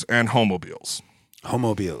Colors, and Homobiles.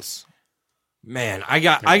 Man, I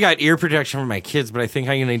got ear protection for my kids, but I think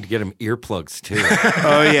I need to get them earplugs too.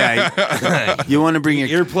 Oh yeah, you want to bring your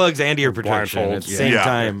earplugs and ear protection at the same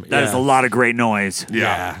time. That is a lot of great noise.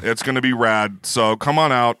 Yeah. It's going to be rad. So come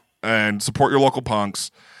on out and support your local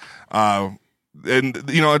punks. And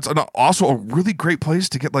it's also a really great place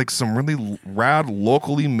to get like some really rad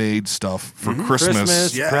locally made stuff for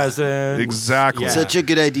Christmas. Presents. Exactly. Such a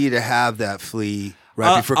good idea to have that flea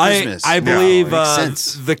right before Christmas. I believe Makes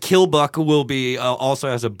sense. the Killbuck will be also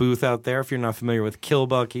has a booth out there. If you're not familiar with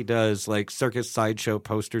Killbuck, he does like circus sideshow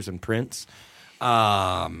posters and prints.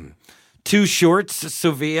 Two Shorts,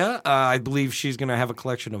 Sevilla. I believe she's going to have a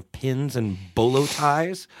collection of pins and bolo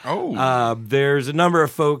ties. Oh. There's a number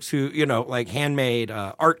of folks who, like handmade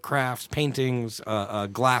art crafts, paintings,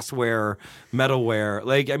 glassware, metalware.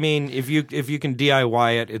 Like, I mean, if you can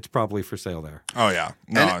DIY it, it's probably for sale there. Oh, yeah.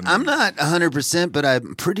 No, And I'm not 100%, but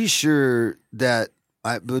I'm pretty sure that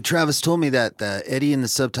but Travis told me that the Eddie and the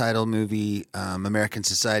Subtitle movie American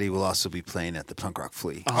Society will also be playing at the Punk Rock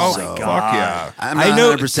Flea. Oh, my God. Fuck yeah. I'm not I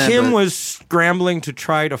know 100%, Kim but- was scrambling to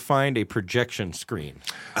try to find a projection screen.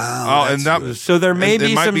 So there may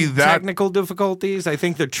be might some be that- technical difficulties. I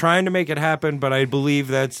think they're trying to make it happen, but I believe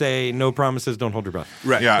that's a no promises, don't hold your breath.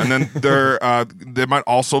 Right. Yeah, and then they might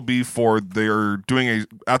also be they're doing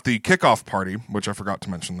at the kickoff party, which I forgot to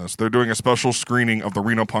mention this. They're doing a special screening of the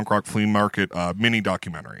Reno Punk Rock Flea Market mini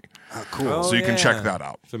documentary. Oh, cool. So you can check that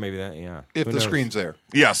out. So maybe that, yeah. If Who the knows? screen's there.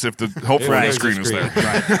 Yes, hopefully the screen is there.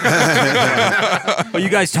 Well, you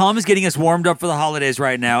guys, Tom is getting us warmed up for the holidays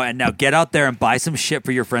right now, and now get out there and buy some shit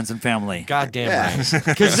for your friends and family. God damn right.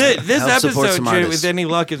 Because this Help support episode, some Jay, artists. with any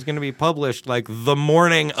luck, is going to be published like the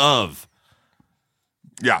morning of.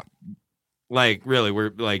 Yeah. Like, really,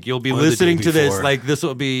 we're like, you'll be Or the listening day to this. before. Like, this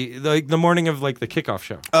will be like the morning of like the kickoff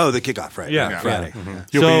show. Oh, the kickoff, right? Yeah, right, Friday.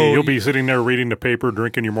 Friday. You'll be sitting there reading the paper,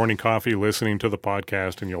 drinking your morning coffee, listening to the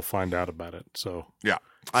podcast, and you'll find out about it. So Yeah.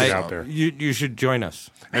 get out there. You should join us.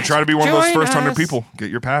 And try to be one of those Join first 100 us. people. Get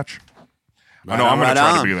your patch. I Right know on, I'm going right to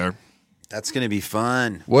try to on. be there. That's going to be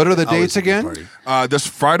fun. What are the Always dates a good again? party. This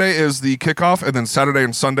Friday is the kickoff, and then Saturday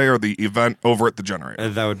and Sunday are the event over at the Generator.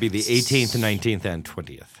 That would be the 18th, 19th, and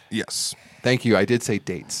 20th. Yes. Thank you. I did say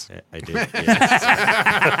dates. I did. Yes.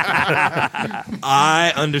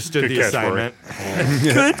 I understood Good the catch, Rory. assignment.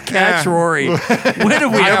 Good catch, Rory. When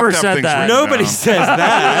have we I have ever to have said things that? written Nobody down. says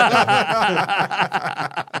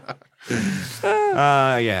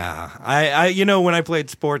that. Yeah. I when I played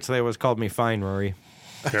sports, they always called me Fine Rory.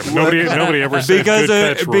 Yeah, but nobody ever said Because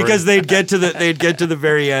good catch, Rory. because they'd get to the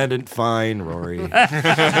very end and Fine Rory. Do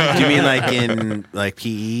you mean like in like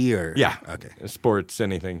PE or? Yeah. Okay. Sports,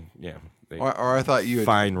 anything. Yeah. Or I thought you had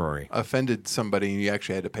Fine Rory. offended somebody and you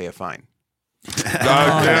actually had to pay a fine.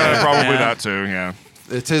 Yeah, probably that too, yeah.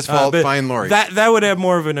 It's his fault. But Fine, Lori. That would have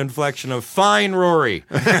more of an inflection of Fine Rory.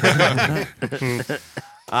 It's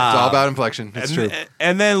all about inflection. It's true.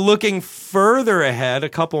 And then looking further ahead, a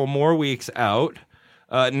couple more weeks out,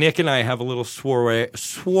 Nick and I have a little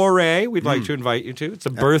soiree we'd like to invite you to. It's a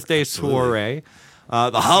birthday soiree.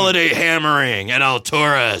 The Holiday Hammering at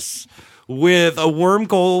Alturas with a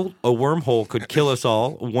wormhole could kill us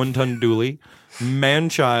all, a 1-ton dually,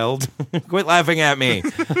 man-child. Quit laughing at me.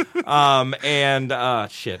 And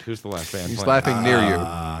shit, who's the last band He's playing? laughing near you.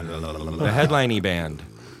 The headline band.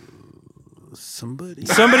 Somebody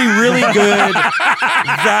Somebody really good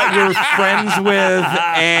that we're friends with,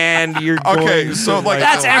 and you're Okay, going so to, like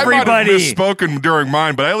That's I might have everybody. misspoken during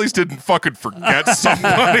mine, but I at least didn't fucking forget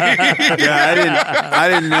somebody. Yeah, I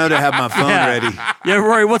didn't know to have my phone ready. Yeah,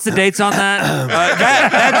 Rory, what's the dates on that?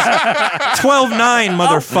 that's 12/9,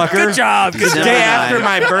 motherfucker. Good job. The Good day job. after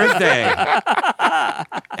my birthday,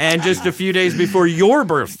 and just a few days before your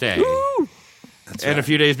birthday. And a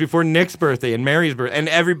few days before Nick's birthday and Mary's birthday and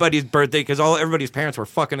everybody's birthday because everybody's parents were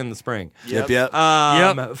fucking in the spring. Yep.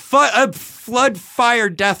 Flood, fire,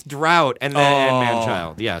 death, drought, and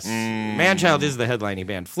Manchild. Yes, Manchild is the headlining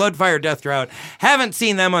band. Flood, fire, death, drought. Haven't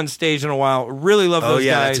seen them on stage in a while. Really love those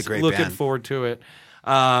guys. that's a great Looking band. forward to it.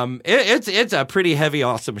 It's a pretty heavy,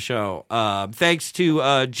 awesome show. Thanks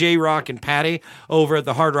to J Rock and Patty over at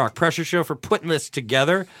the Hard Rock Pressure Show for putting this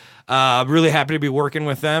together. Really happy to be working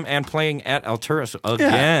with them and playing at Alturas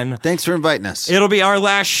again. Thanks for inviting us. It'll be our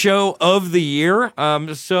last show of the year.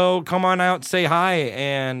 So come on out, say hi,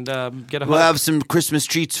 and get a We'll hug. have some Christmas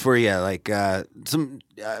treats for you, like some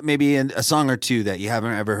maybe a song or two that you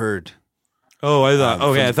haven't ever heard. Oh, I thought.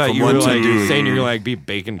 Okay, I thought from you were one to like two. saying you're like be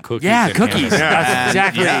baking cookies. Yeah, and cookies. ham. That's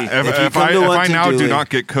exactly. If you come to I one to now do do it- not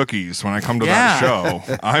get cookies when I come to that show,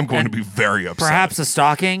 I'm going to be very upset. Perhaps a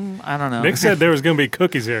stocking. I don't know. Nick said there was going to be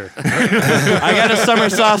cookies here. I got a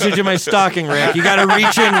summer sausage in my stocking, Rick. You got to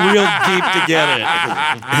reach in real deep to get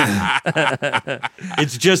it.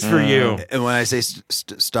 It's just for you. And when I say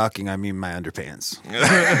stocking, I mean my underpants.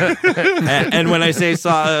 And when I say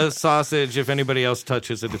sausage, if anybody else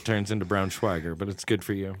touches it, it turns into brown Schweitzer. swagger, but it's good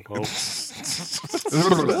for you. Well,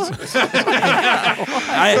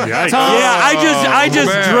 I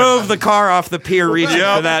just drove the car off the pier reaching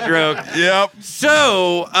for that joke. Yep.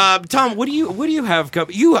 So, Tom, what do you have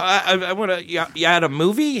coming? You had a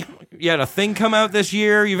movie. You had a thing come out this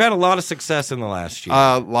year. You've had a lot of success in the last year.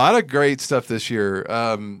 A lot of great stuff this year.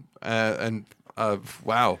 Wow.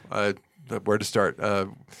 Where to start?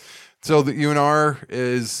 So the UNR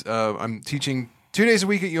is I'm teaching 2 days a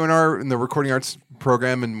week at UNR in the recording arts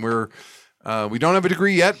program, and we don't have a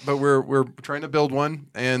degree yet, but we're trying to build one.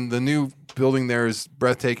 And the new building there is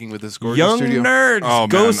breathtaking with this gorgeous Young studio. nerds,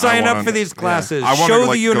 go sign up for these classes. I wanna, Show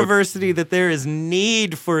like, the university that there is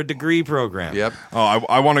need for a degree program. Yep. Oh,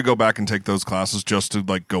 I want to go back and take those classes just to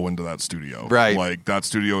like go into that studio. Right. Like that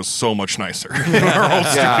studio is so much nicer than our old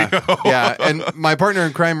studio. Yeah. And my partner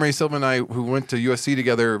in crime, Ray Silva, and I, who went to USC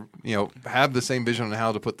together, have the same vision on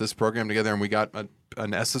how to put this program together. And we got an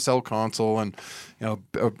SSL console and a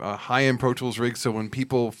high-end Pro Tools rig, so when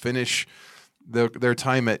people finish their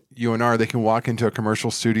time at UNR, they can walk into a commercial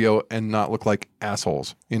studio and not look like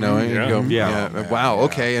assholes, and go, wow,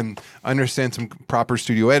 okay, and understand some proper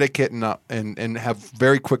studio etiquette and have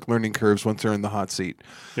very quick learning curves once they're in the hot seat.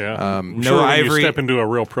 Yeah, No sure, when ivory. you step into a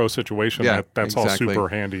real pro situation, that's all exactly. super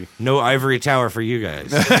handy. No ivory tower for you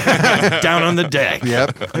guys. Down on the deck.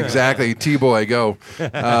 Yep, exactly. T-boy, go.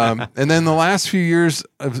 And then the last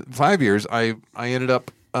 5 years, I ended up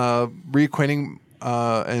reacquainting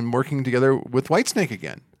and working together with Whitesnake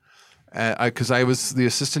again. Because I was the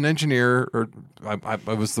assistant engineer, or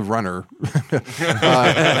I was the runner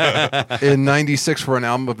in '96 for an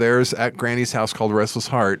album of theirs at Granny's house called Restless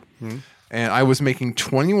Heart. Mm-hmm. And I was making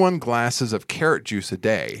 21 glasses of carrot juice a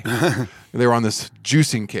day. They were on this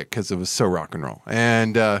juicing kick because it was so rock and roll.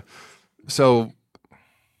 And so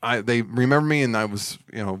they remember me, and I was,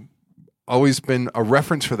 always been a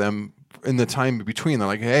reference for them in the time between. They're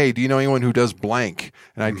like, hey, do you know anyone who does blank?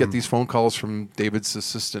 And I'd get these phone calls from David's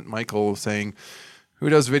assistant, Michael, saying, who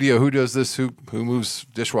does video? Who does this? Who moves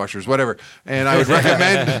dishwashers? Whatever. And I would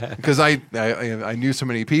recommend, because I knew so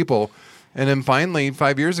many people. And then finally,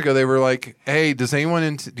 5 years ago, they were like, hey, do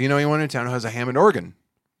you know anyone in town who has a Hammond organ?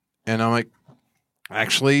 And I'm like,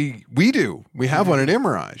 actually, we do. We have one at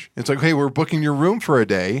Immirage. It's like, hey, we're booking your room for a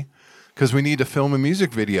day because we need to film a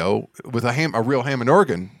music video with a real Hammond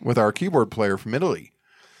organ with our keyboard player from Italy.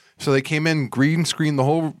 So they came in, green screened the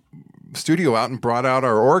whole studio out and brought out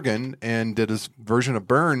our organ and did a version of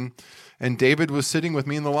Burn. And David was sitting with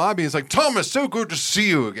me in the lobby. He's like, Thomas, so good to see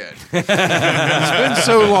you again. It's been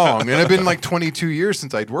so long. And it's been like 22 years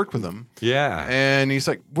since I'd worked with him. Yeah. And he's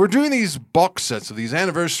like, we're doing these box sets of these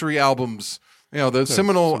anniversary albums, the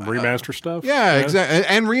seminal remaster stuff. Yeah, exactly,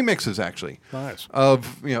 and remixes actually. Nice.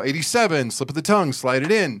 Of 87, Slip of the Tongue, Slide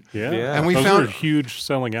It In. Yeah. And we Those found are huge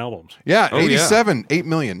selling albums. Yeah, 87, 8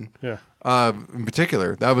 million. Yeah. In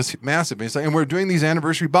particular, that was massive. And we're doing these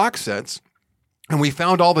anniversary box sets, and we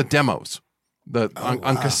found all the demos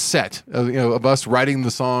on cassette, of us writing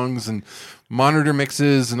the songs and monitor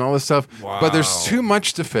mixes and all this stuff. Wow. But there's too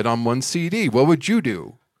much to fit on one CD. What would you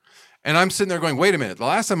do? And I'm sitting there going, wait a minute. The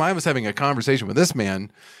last time I was having a conversation with this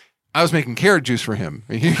man, I was making carrot juice for him.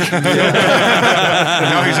 Now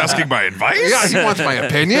he's asking my advice? Yeah, he wants my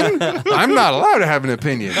opinion. I'm not allowed to have an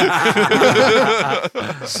opinion.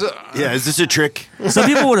 Is this a trick? Some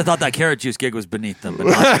people would have thought that carrot juice gig was beneath them. But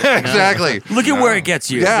not, exactly. Look at where it gets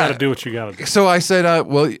you. Yeah. You got to do what you got to do. So I said,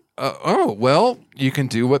 well, you can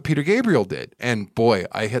do what Peter Gabriel did. And boy,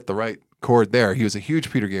 I hit the right chord there. He was a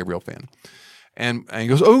huge Peter Gabriel fan. And he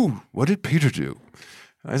goes, oh, what did Peter do?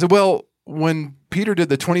 I said, well, when Peter did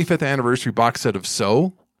the 25th anniversary box set of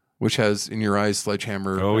So, which has In Your Eyes,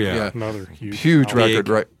 Sledgehammer. Oh, yeah. Another huge record,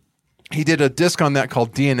 right? He did a disc on that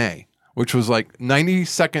called DNA, which was like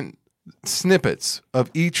 90-second snippets of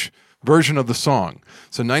each version of the song.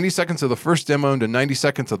 So 90 seconds of the first demo into 90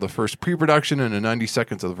 seconds of the first pre-production into 90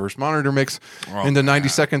 seconds of the first monitor mix into 90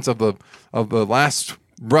 seconds of the last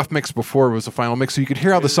rough mix before it was the final mix, so you could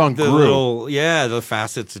hear how the song grew. The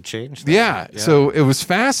facets had changed. Yeah, so it was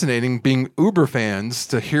fascinating being Uber fans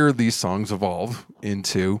to hear these songs evolve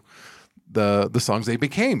into the songs they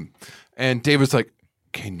became. And Dave was like,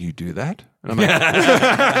 can you do that? And I'm like,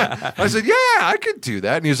 I said, yeah, I could do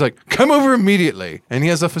that. And he was like, come over immediately. And he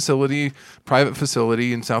has a private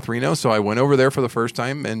facility in South Reno. So I went over there for the first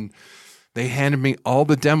time, and they handed me all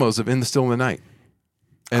the demos of In the Still of the Night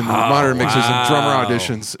and the monitor mixes and drummer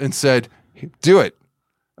auditions and said, do it.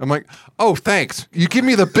 I'm like, oh, thanks. You give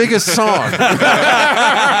me the biggest song.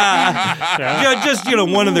 Just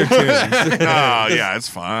one of their tunes. It's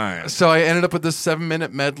fine. So I ended up with this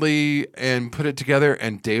 7-minute medley and put it together,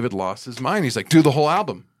 and David lost his mind. He's like, do the whole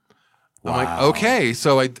album. I'm like, okay.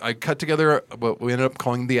 So I cut together what we ended up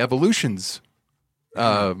calling the Evolutions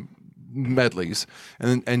medleys.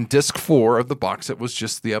 And disc 4 of the box set was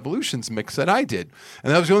just the Evolutions mix that I did.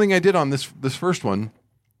 And that was the only thing I did on this first one.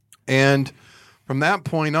 And from that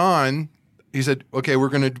point on, he said, okay, we're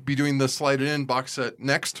going to be doing the Slide It In box set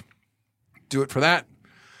next. Do it for that.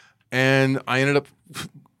 And I ended up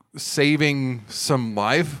saving some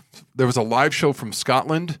live. There was a live show from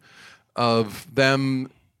Scotland of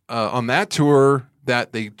them on that tour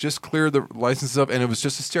that they just cleared the licenses of, and it was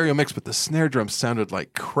just a stereo mix, but the snare drum sounded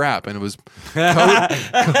like crap, and it was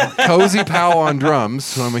Cozy Powell on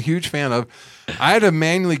drums, who I'm a huge fan of. I had to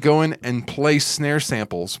manually go in and play snare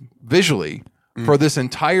samples visually for this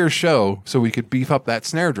entire show so we could beef up that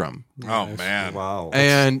snare drum. Oh, man. Wow.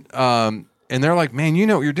 And they're like, man, you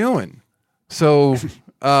know what you're doing. So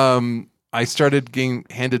I started getting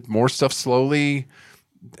handed more stuff slowly,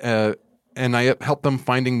 and I helped them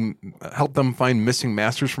find missing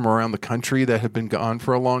masters from around the country that had been gone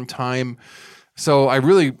for a long time. So I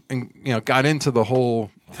really, got into the whole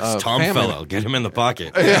Tom family. fellow, get him in the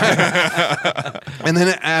pocket. And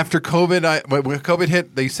then after COVID, when COVID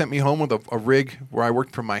hit, they sent me home with a rig where I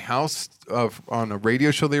worked from my house on a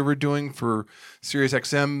radio show they were doing for Sirius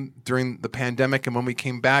XM during the pandemic. And when we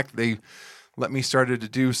came back, they let me started to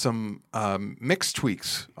do some mix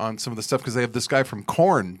tweaks on some of the stuff because they have this guy from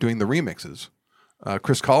Korn doing the remixes,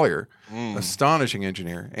 Chris Collier, astonishing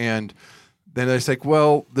engineer. And then I was like,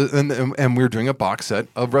 well, and we were doing a box set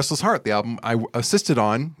of Restless Heart, the album I assisted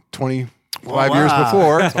on 25 years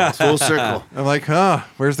before. Full circle. I'm like,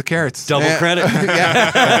 where's the carrots? Double credit.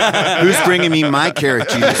 Who's bringing me my carrot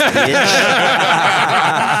juice, bitch?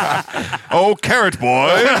 Oh, carrot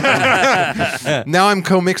boy. Now I'm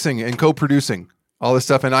co-mixing and co-producing all this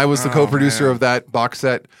stuff, and I was the co-producer of that box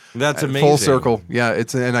set. That's amazing. Full circle. Yeah,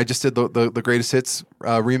 and I just did the greatest hits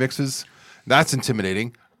remixes. That's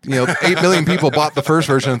intimidating. 8 million people bought the first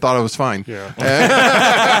version and thought it was fine. Yeah.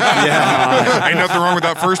 Ain't nothing wrong with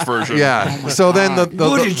that first version. Yeah. So then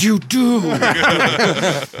what did you do?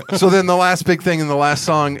 So then the last big thing in the last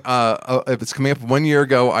song, it's coming up 1 year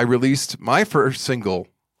ago, I released my first single,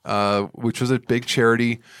 which was a big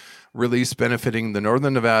charity release benefiting the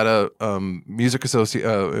Northern Nevada music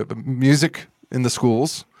in the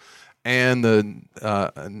schools and the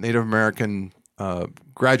Native American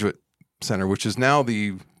Graduate Center, which is now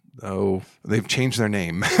they've changed their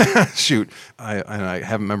name. Shoot, I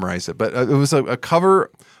haven't memorized it, but it was a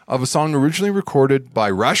cover of a song originally recorded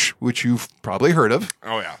by Rush, which you've probably heard of.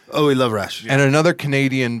 Oh yeah. Oh, we love Rush. And another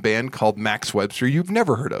Canadian band called Max Webster you've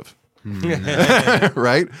never heard of.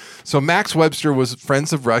 Right? So Max Webster was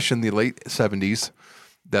friends of Rush in the late 70s,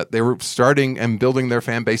 that they were starting and building their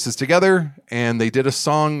fan bases together, and they did a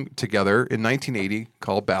song together in 1980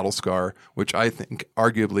 called Battle Scar, which I think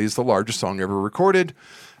arguably is the largest song ever recorded,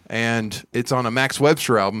 and it's on a Max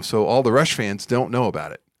Webster album, so all the Rush fans don't know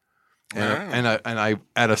about it. And I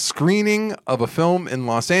at a screening of a film in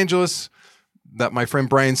Los Angeles that my friend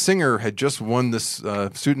Brian Singer had just won this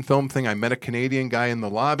student film thing. I met a Canadian guy in the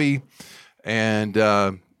lobby, and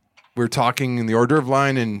we were talking in the hors d'oeuvre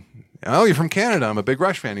line, and oh, you're from Canada. I'm a big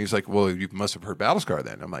Rush fan. He's like, well, you must have heard Battlescar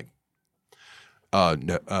then. I'm like,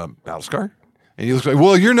 no, Battlescar? And he was like,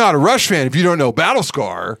 well, you're not a Rush fan if you don't know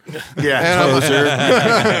Battlescar. Yeah, closer.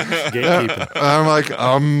 Gatekeeping. I'm like,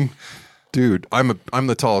 dude, I'm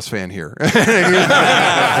the tallest fan here. And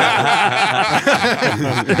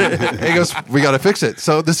he goes, we got to fix it.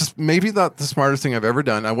 So this is maybe not the smartest thing I've ever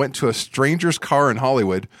done. I went to a stranger's car in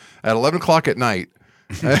Hollywood at 11 o'clock at night.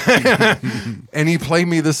 And he played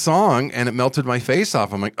me this song, and it melted my face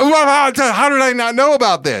off. I'm like, oh, how did I not know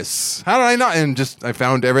about this? How did I not? And I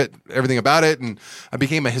found everything about it, and I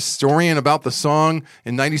became a historian about the song.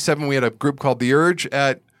 In '97, we had a group called The Urge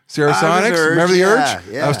at Sierra Sonics. Remember The Urge?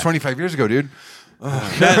 Yeah. That was 25 years ago, dude.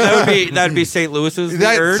 That'd be St. Louis's The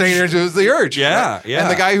Urge. St. Louis was The Urge. Yeah, right? yeah.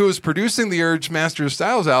 And the guy who was producing The Urge Master of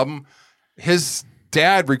Styles album, his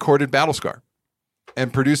dad recorded Battlescar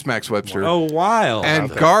and produced Max Webster. Oh, wow. And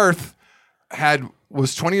Garth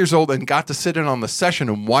was 20 years old and got to sit in on the session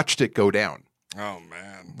and watched it go down. Oh,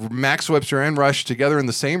 man. Max Webster and Rush together in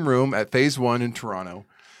the same room at Phase 1 in Toronto.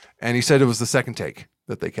 And he said it was the second take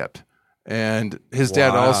that they kept. And his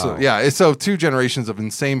dad also, so 2 generations of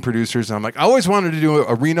insane producers. And I'm like, I always wanted to do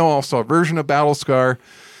a Reno All-Star version of Battlescar.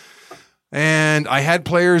 And I had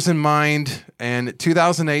players in mind. And in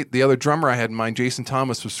 2008, the other drummer I had in mind, Jason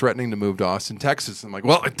Thomas, was threatening to move to Austin, Texas. I'm like,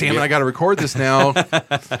 well, damn it, I got to record this now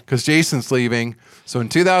because Jason's leaving. So in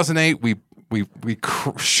 2008, we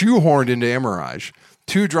shoehorned into Emirage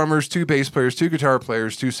 2 drummers, 2 bass players, 2 guitar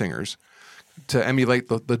players, 2 singers. to emulate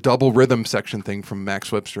the double rhythm section thing from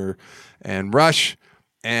Max Webster and Rush,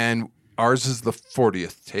 and ours is the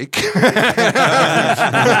 40th take,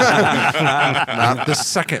 not the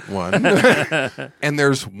second one. And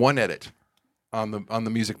there's one edit on the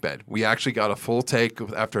music bed. We actually got a full take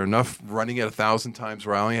after enough running it 1,000 times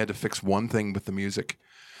where I only had to fix one thing with the music.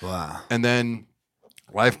 Wow. And then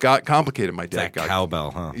life got complicated. My dad got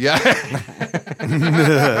cowbell, huh? Yeah.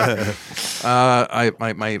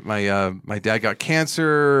 My dad got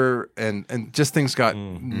cancer, and just things got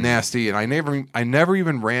nasty. And I never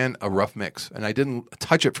even ran a rough mix, and I didn't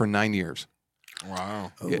touch it for 9 years.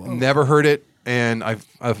 Wow. Never heard it, and I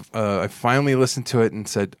finally listened to it and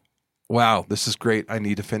said, "Wow, this is great. I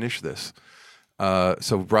need to finish this."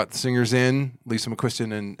 So brought the singers in, Lisa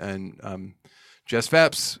McQuiston and Jess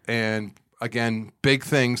Phepps, and again, big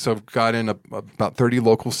thing. So got in about 30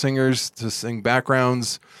 local singers to sing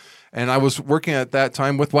backgrounds. And I was working at that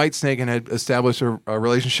time with Whitesnake and had established a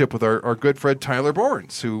relationship with our good friend Tyler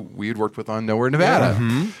Borns, who we had worked with on Nowhere, Nevada.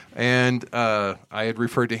 And I had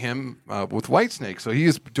referred to him with Whitesnake. So he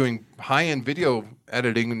is doing high-end video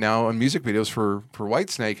editing now on music videos for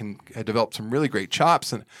Whitesnake and had developed some really great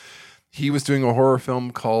chops. And he was doing a horror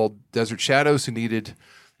film called Desert Shadows who needed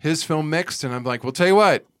his film mixed. And I'm like, well, tell you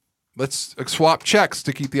what. Let's swap checks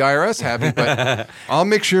to keep the IRS happy, but I'll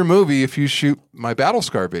mix your movie if you shoot my Battle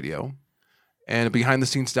Scar video and a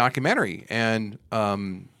behind-the-scenes documentary. And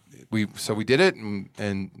we did it,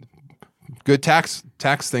 and good tax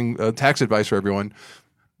advice for everyone.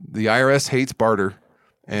 The IRS hates barter,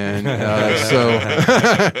 and so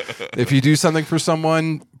if you do something for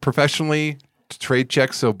someone professionally, trade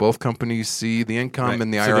checks so both companies see the income,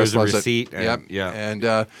 and the IRS loves receipt it. and,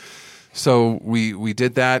 And so we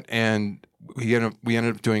did that, and we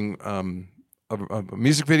ended up doing a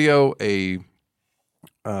music video, a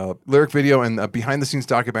lyric video, and a behind-the-scenes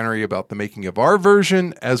documentary about the making of our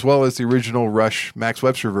version, as well as the original Rush Max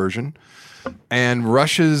Webster version. And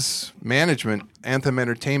Rush's management, Anthem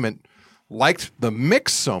Entertainment, liked the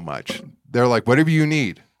mix so much. They're like, whatever you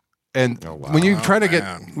need. And when you try to get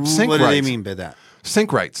sync what rights, do they mean by that?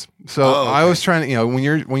 Sync rights. So I was trying to,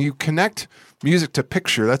 when you connect music to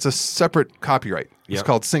picture, that's a separate copyright. It's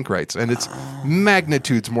called sync rights, and it's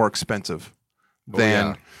magnitudes more expensive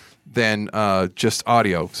than just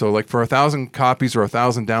audio. So like for 1,000 copies or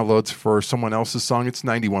 1,000 downloads for someone else's song, it's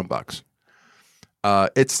 $91.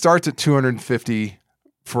 It starts at $250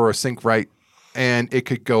 for a sync right, and it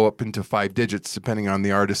could go up into 5 digits depending on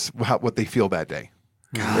the artist, what they feel that day.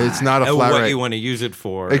 God. It's not a flat what rate. you want to use it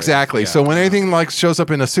for. Exactly. So when anything like shows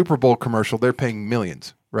up in a Super Bowl commercial, they're paying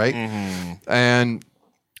millions, right? And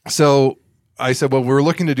so I said, well, we're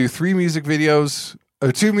looking to do 2 music videos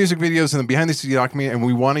and then behind the scenes documentary, and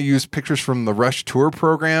we want to use pictures from the Rush tour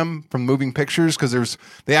program from Moving Pictures because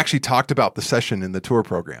they actually talked about the session in the tour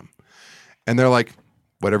program, and they're like,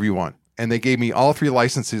 whatever you want, and they gave me all 3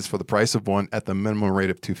 licenses for the price of one at the minimum rate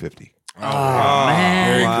of $250. Oh,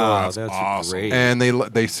 man. Very Wow, cool. That's awesome. great. And they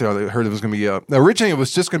heard it was going to be originally it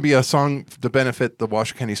was just going to be a song to benefit the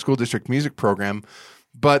Washoe County School District music program,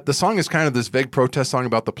 but the song is kind of this vague protest song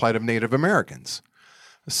about the plight of Native Americans.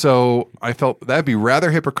 So I felt that'd be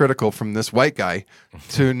rather hypocritical from this white guy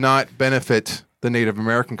to not benefit the Native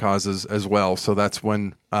American causes as well. So that's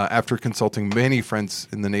when, after consulting many friends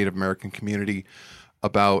in the Native American community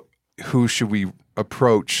about who should we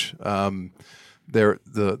approach,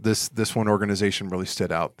 this one organization really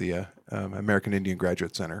stood out, the American Indian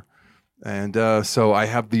Graduate Center. And so I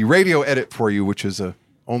have the radio edit for you, which is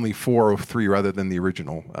only 4 of 3 rather than the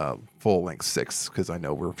original full-length 6, because I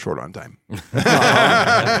know we're short on time.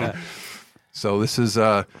 So this is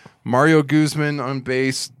Mario Guzman on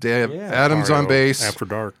bass, Dave Adams Mario, on bass. After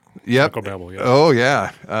Dark. Yep. Michael Devil, yeah. Oh,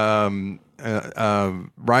 yeah.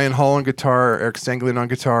 Ryan Hall on guitar, Eric Stanglin on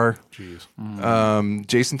guitar. Jeez.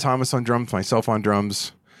 Jason Thomas on drums, myself on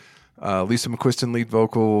drums. Lisa McQuiston lead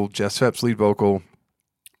vocal, Jess Phepps lead vocal.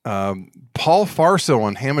 Paul Farso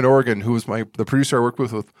on Hammond organ, who was the producer I worked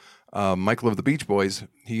with Michael of the Beach Boys.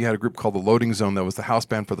 He had a group called the Loading Zone that was the house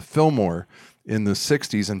band for the Fillmore in the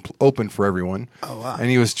 60s and opened for everyone. Oh, wow. And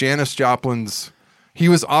he was Janis Joplin's. He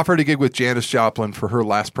was offered a gig with Janis Joplin for her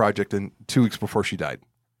last project 2 weeks before she died.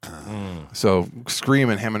 So Scream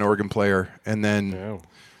and Hammond organ player, and then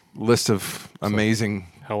list of amazing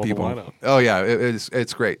hell of a people. lineup. Oh yeah,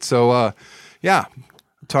 it's great. So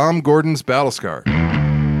Tom Gordon's Battle Scar.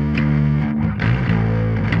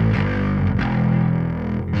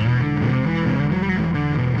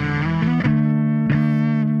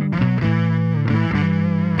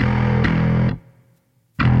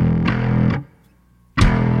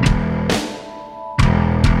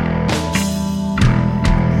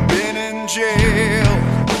 Been in jail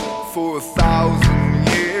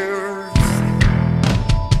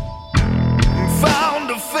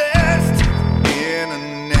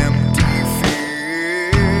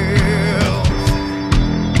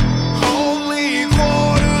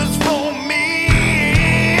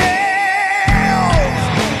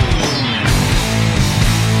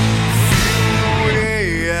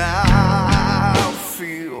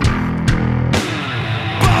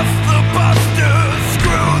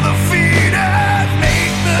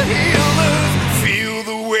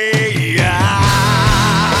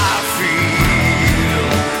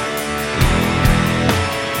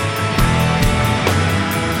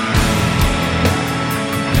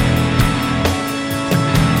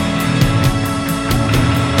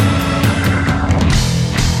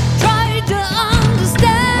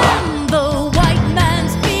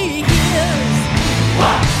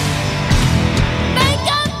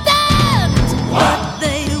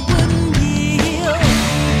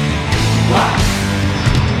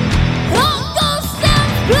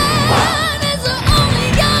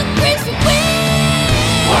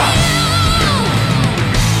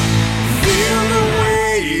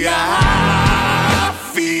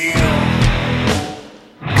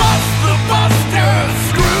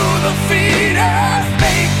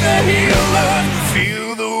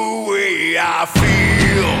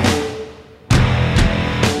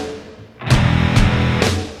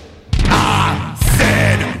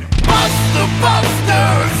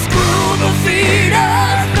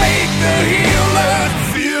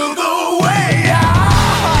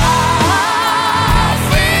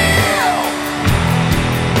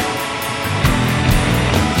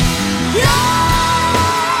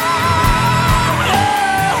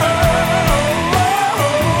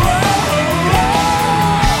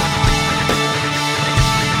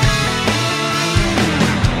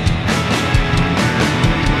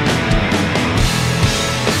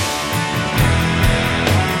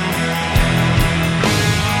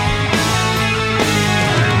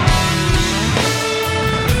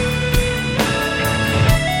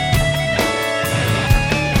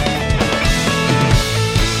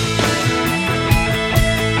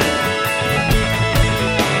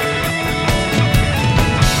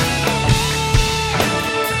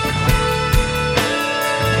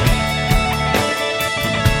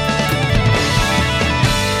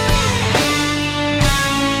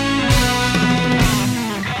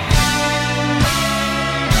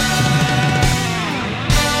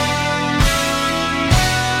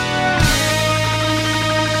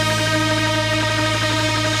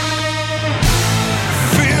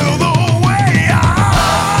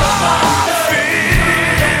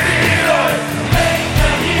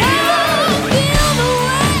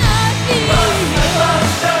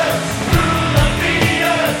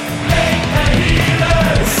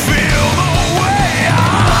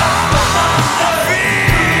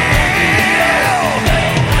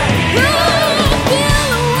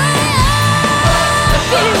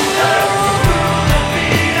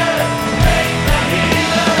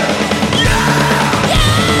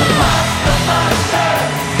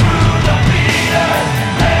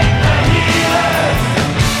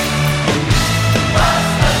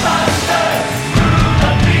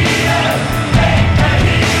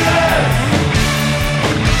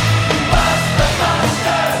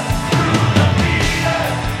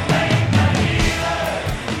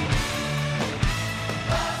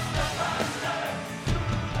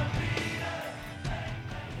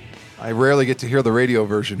barely get to hear the radio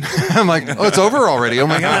version. I'm like, oh, it's over already. Oh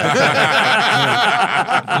my God.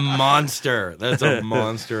 Monster. That's a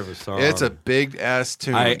monster of a song. It's a big ass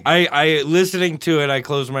tune. I listening to it, I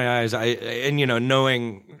close my eyes.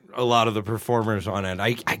 Knowing a lot of the performers on it,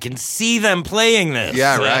 I can see them playing this.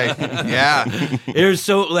 Yeah, right. Yeah. There's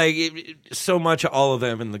so much of all of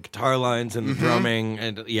them and the guitar lines and the drumming,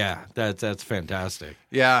 and that's fantastic.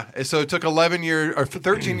 Yeah. So it took 13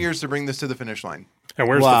 years to bring this to the finish line. And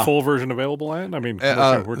where's the full version available at? I mean,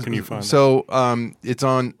 where can you find it? So it's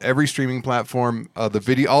on every streaming platform. All the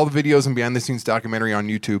videos and behind the scenes documentary on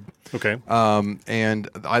YouTube. Okay. And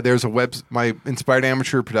there's my Inspired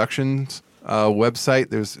Amateur Productions website.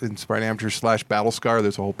 There's Inspired Amateur /Battlescar.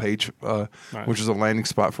 There's a whole page, which is a landing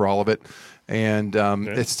spot for all of it. And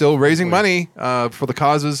it's still raising money for the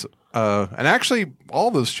causes. And actually, all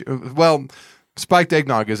those. Spiked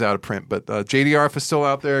Eggnog is out of print, but JDRF is still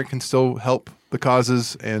out there. It can still help the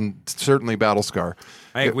causes, and certainly Battlescar.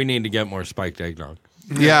 I think we need to get more Spiked Eggnog.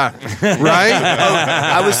 Yeah, right?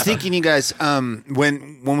 I was thinking, you guys,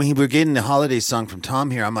 when we were getting the holiday song from Tom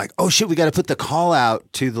here, I'm like, oh shit, we got to put the call out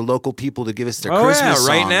to the local people to give us their Christmas songs.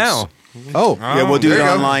 right now. Yeah, we'll do it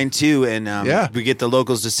online too, and we get the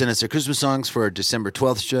locals to send us their Christmas songs for our December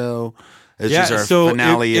 12th show. This is our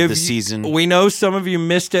finale of the season. We know some of you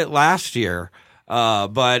missed it last year.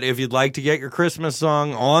 But if you'd like to get your Christmas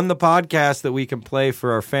song on the podcast that we can play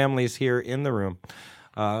for our families here in the room.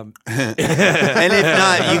 And if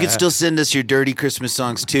not, you can still send us your dirty Christmas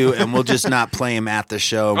songs too, and we'll just not play them at the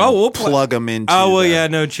show. We'll plug them into.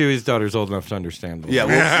 No, Chewy's daughter's old enough to understand.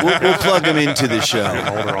 Yeah, we'll plug them into the show.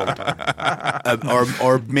 All the time.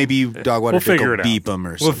 Or maybe Dogwater We'll figure it out. beep them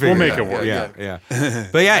or something. We'll make it work. Yeah.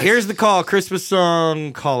 But here's the call. Christmas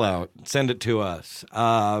song call out. Send it to us.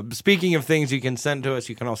 Speaking of things you can send to us,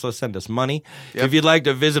 you can also send us money. Yep. If you'd like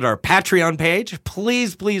to visit our Patreon page,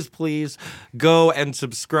 please go and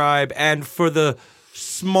subscribe. And for the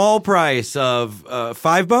small price of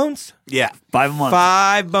 5 bones? Yeah. 5 a month.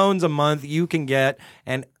 5 bones a month, you can get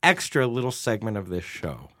an extra little segment of this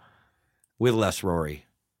show with less Rory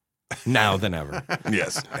now than ever.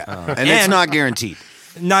 Yes. And it's not guaranteed.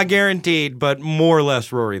 Not guaranteed, but more or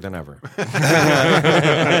less Rory than ever.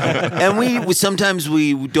 And we sometimes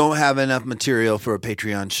we don't have enough material for a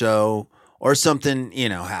Patreon show, or something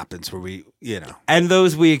happens where we. And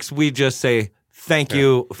those weeks we just say thank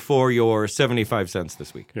you for your 75 cents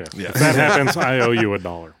this week. Yeah. If that happens, I owe you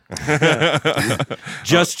 $1.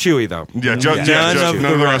 Just Chewy though. Yeah, none of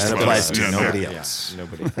the rest of applies us. to nobody else.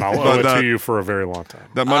 Nobody. I'll owe it to you for a very long time.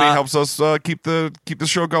 That money helps us keep the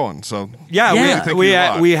show going. So we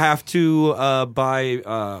have to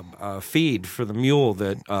buy feed for the mule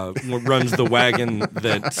that runs the wagon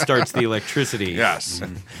that starts the electricity. Yes.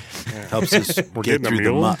 Helps us We're get getting a through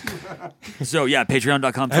the mule? muck. So,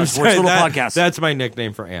 patreon.com/Sports I'm sorry, Little Podcast. That's my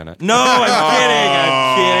nickname for Anna. No,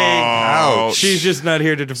 I'm kidding. Ouch. She's just not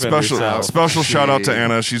here to defend herself. Special shout out to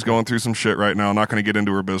Anna. She's going through some shit right now. Not going to get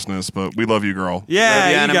into her business, but we love you, girl. Yeah, Love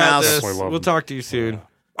you, you Anna got Mouse. this. Definitely love We'll them. talk to you soon.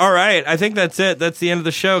 All right, I think that's it. That's the end of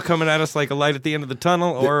the show, coming at us like a light at the end of the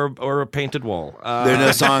tunnel or a painted wall.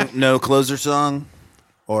 There's no closer song,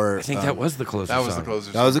 or I think that was the closer That was song. the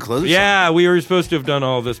closer. that was a closer. Yeah, we were supposed to have done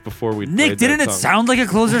all this before we. Nick, didn't it sound like a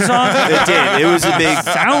closer song? song. It did. It was a big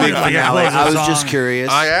Sounded like a finale. closer I was song. just curious.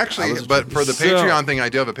 I actually, but for the So- Patreon thing, I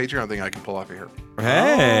do have a Patreon thing I can pull off of here.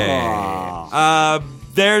 Hey.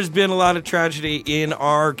 There's been a lot of tragedy in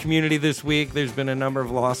our community this week. There's been a number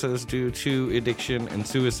of losses due to addiction and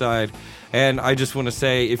suicide. And I just want to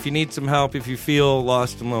say, if you need some help, if you feel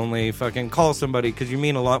lost and lonely, fucking call somebody, because you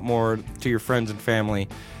mean a lot more to your friends and family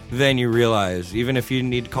than you realize. Even if you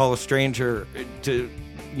need to call a stranger to,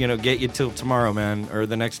 get you till tomorrow, man, or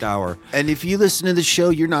the next hour. And if you listen to the show,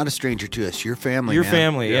 you're not a stranger to us. You're family. Your man.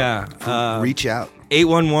 family, yeah. Reach out.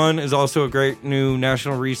 811 is also a great new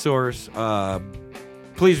national resource.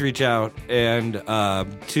 Please reach out. And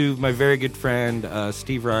to my very good friend,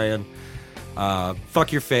 Steve Ryan,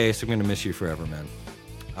 fuck your face. I'm going to miss you forever,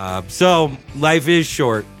 man. So, life is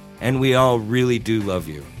short, and we all really do love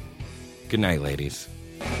you. Good night, ladies.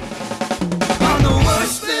 On the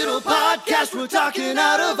worst little podcast, we're talking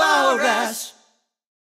out of our ass.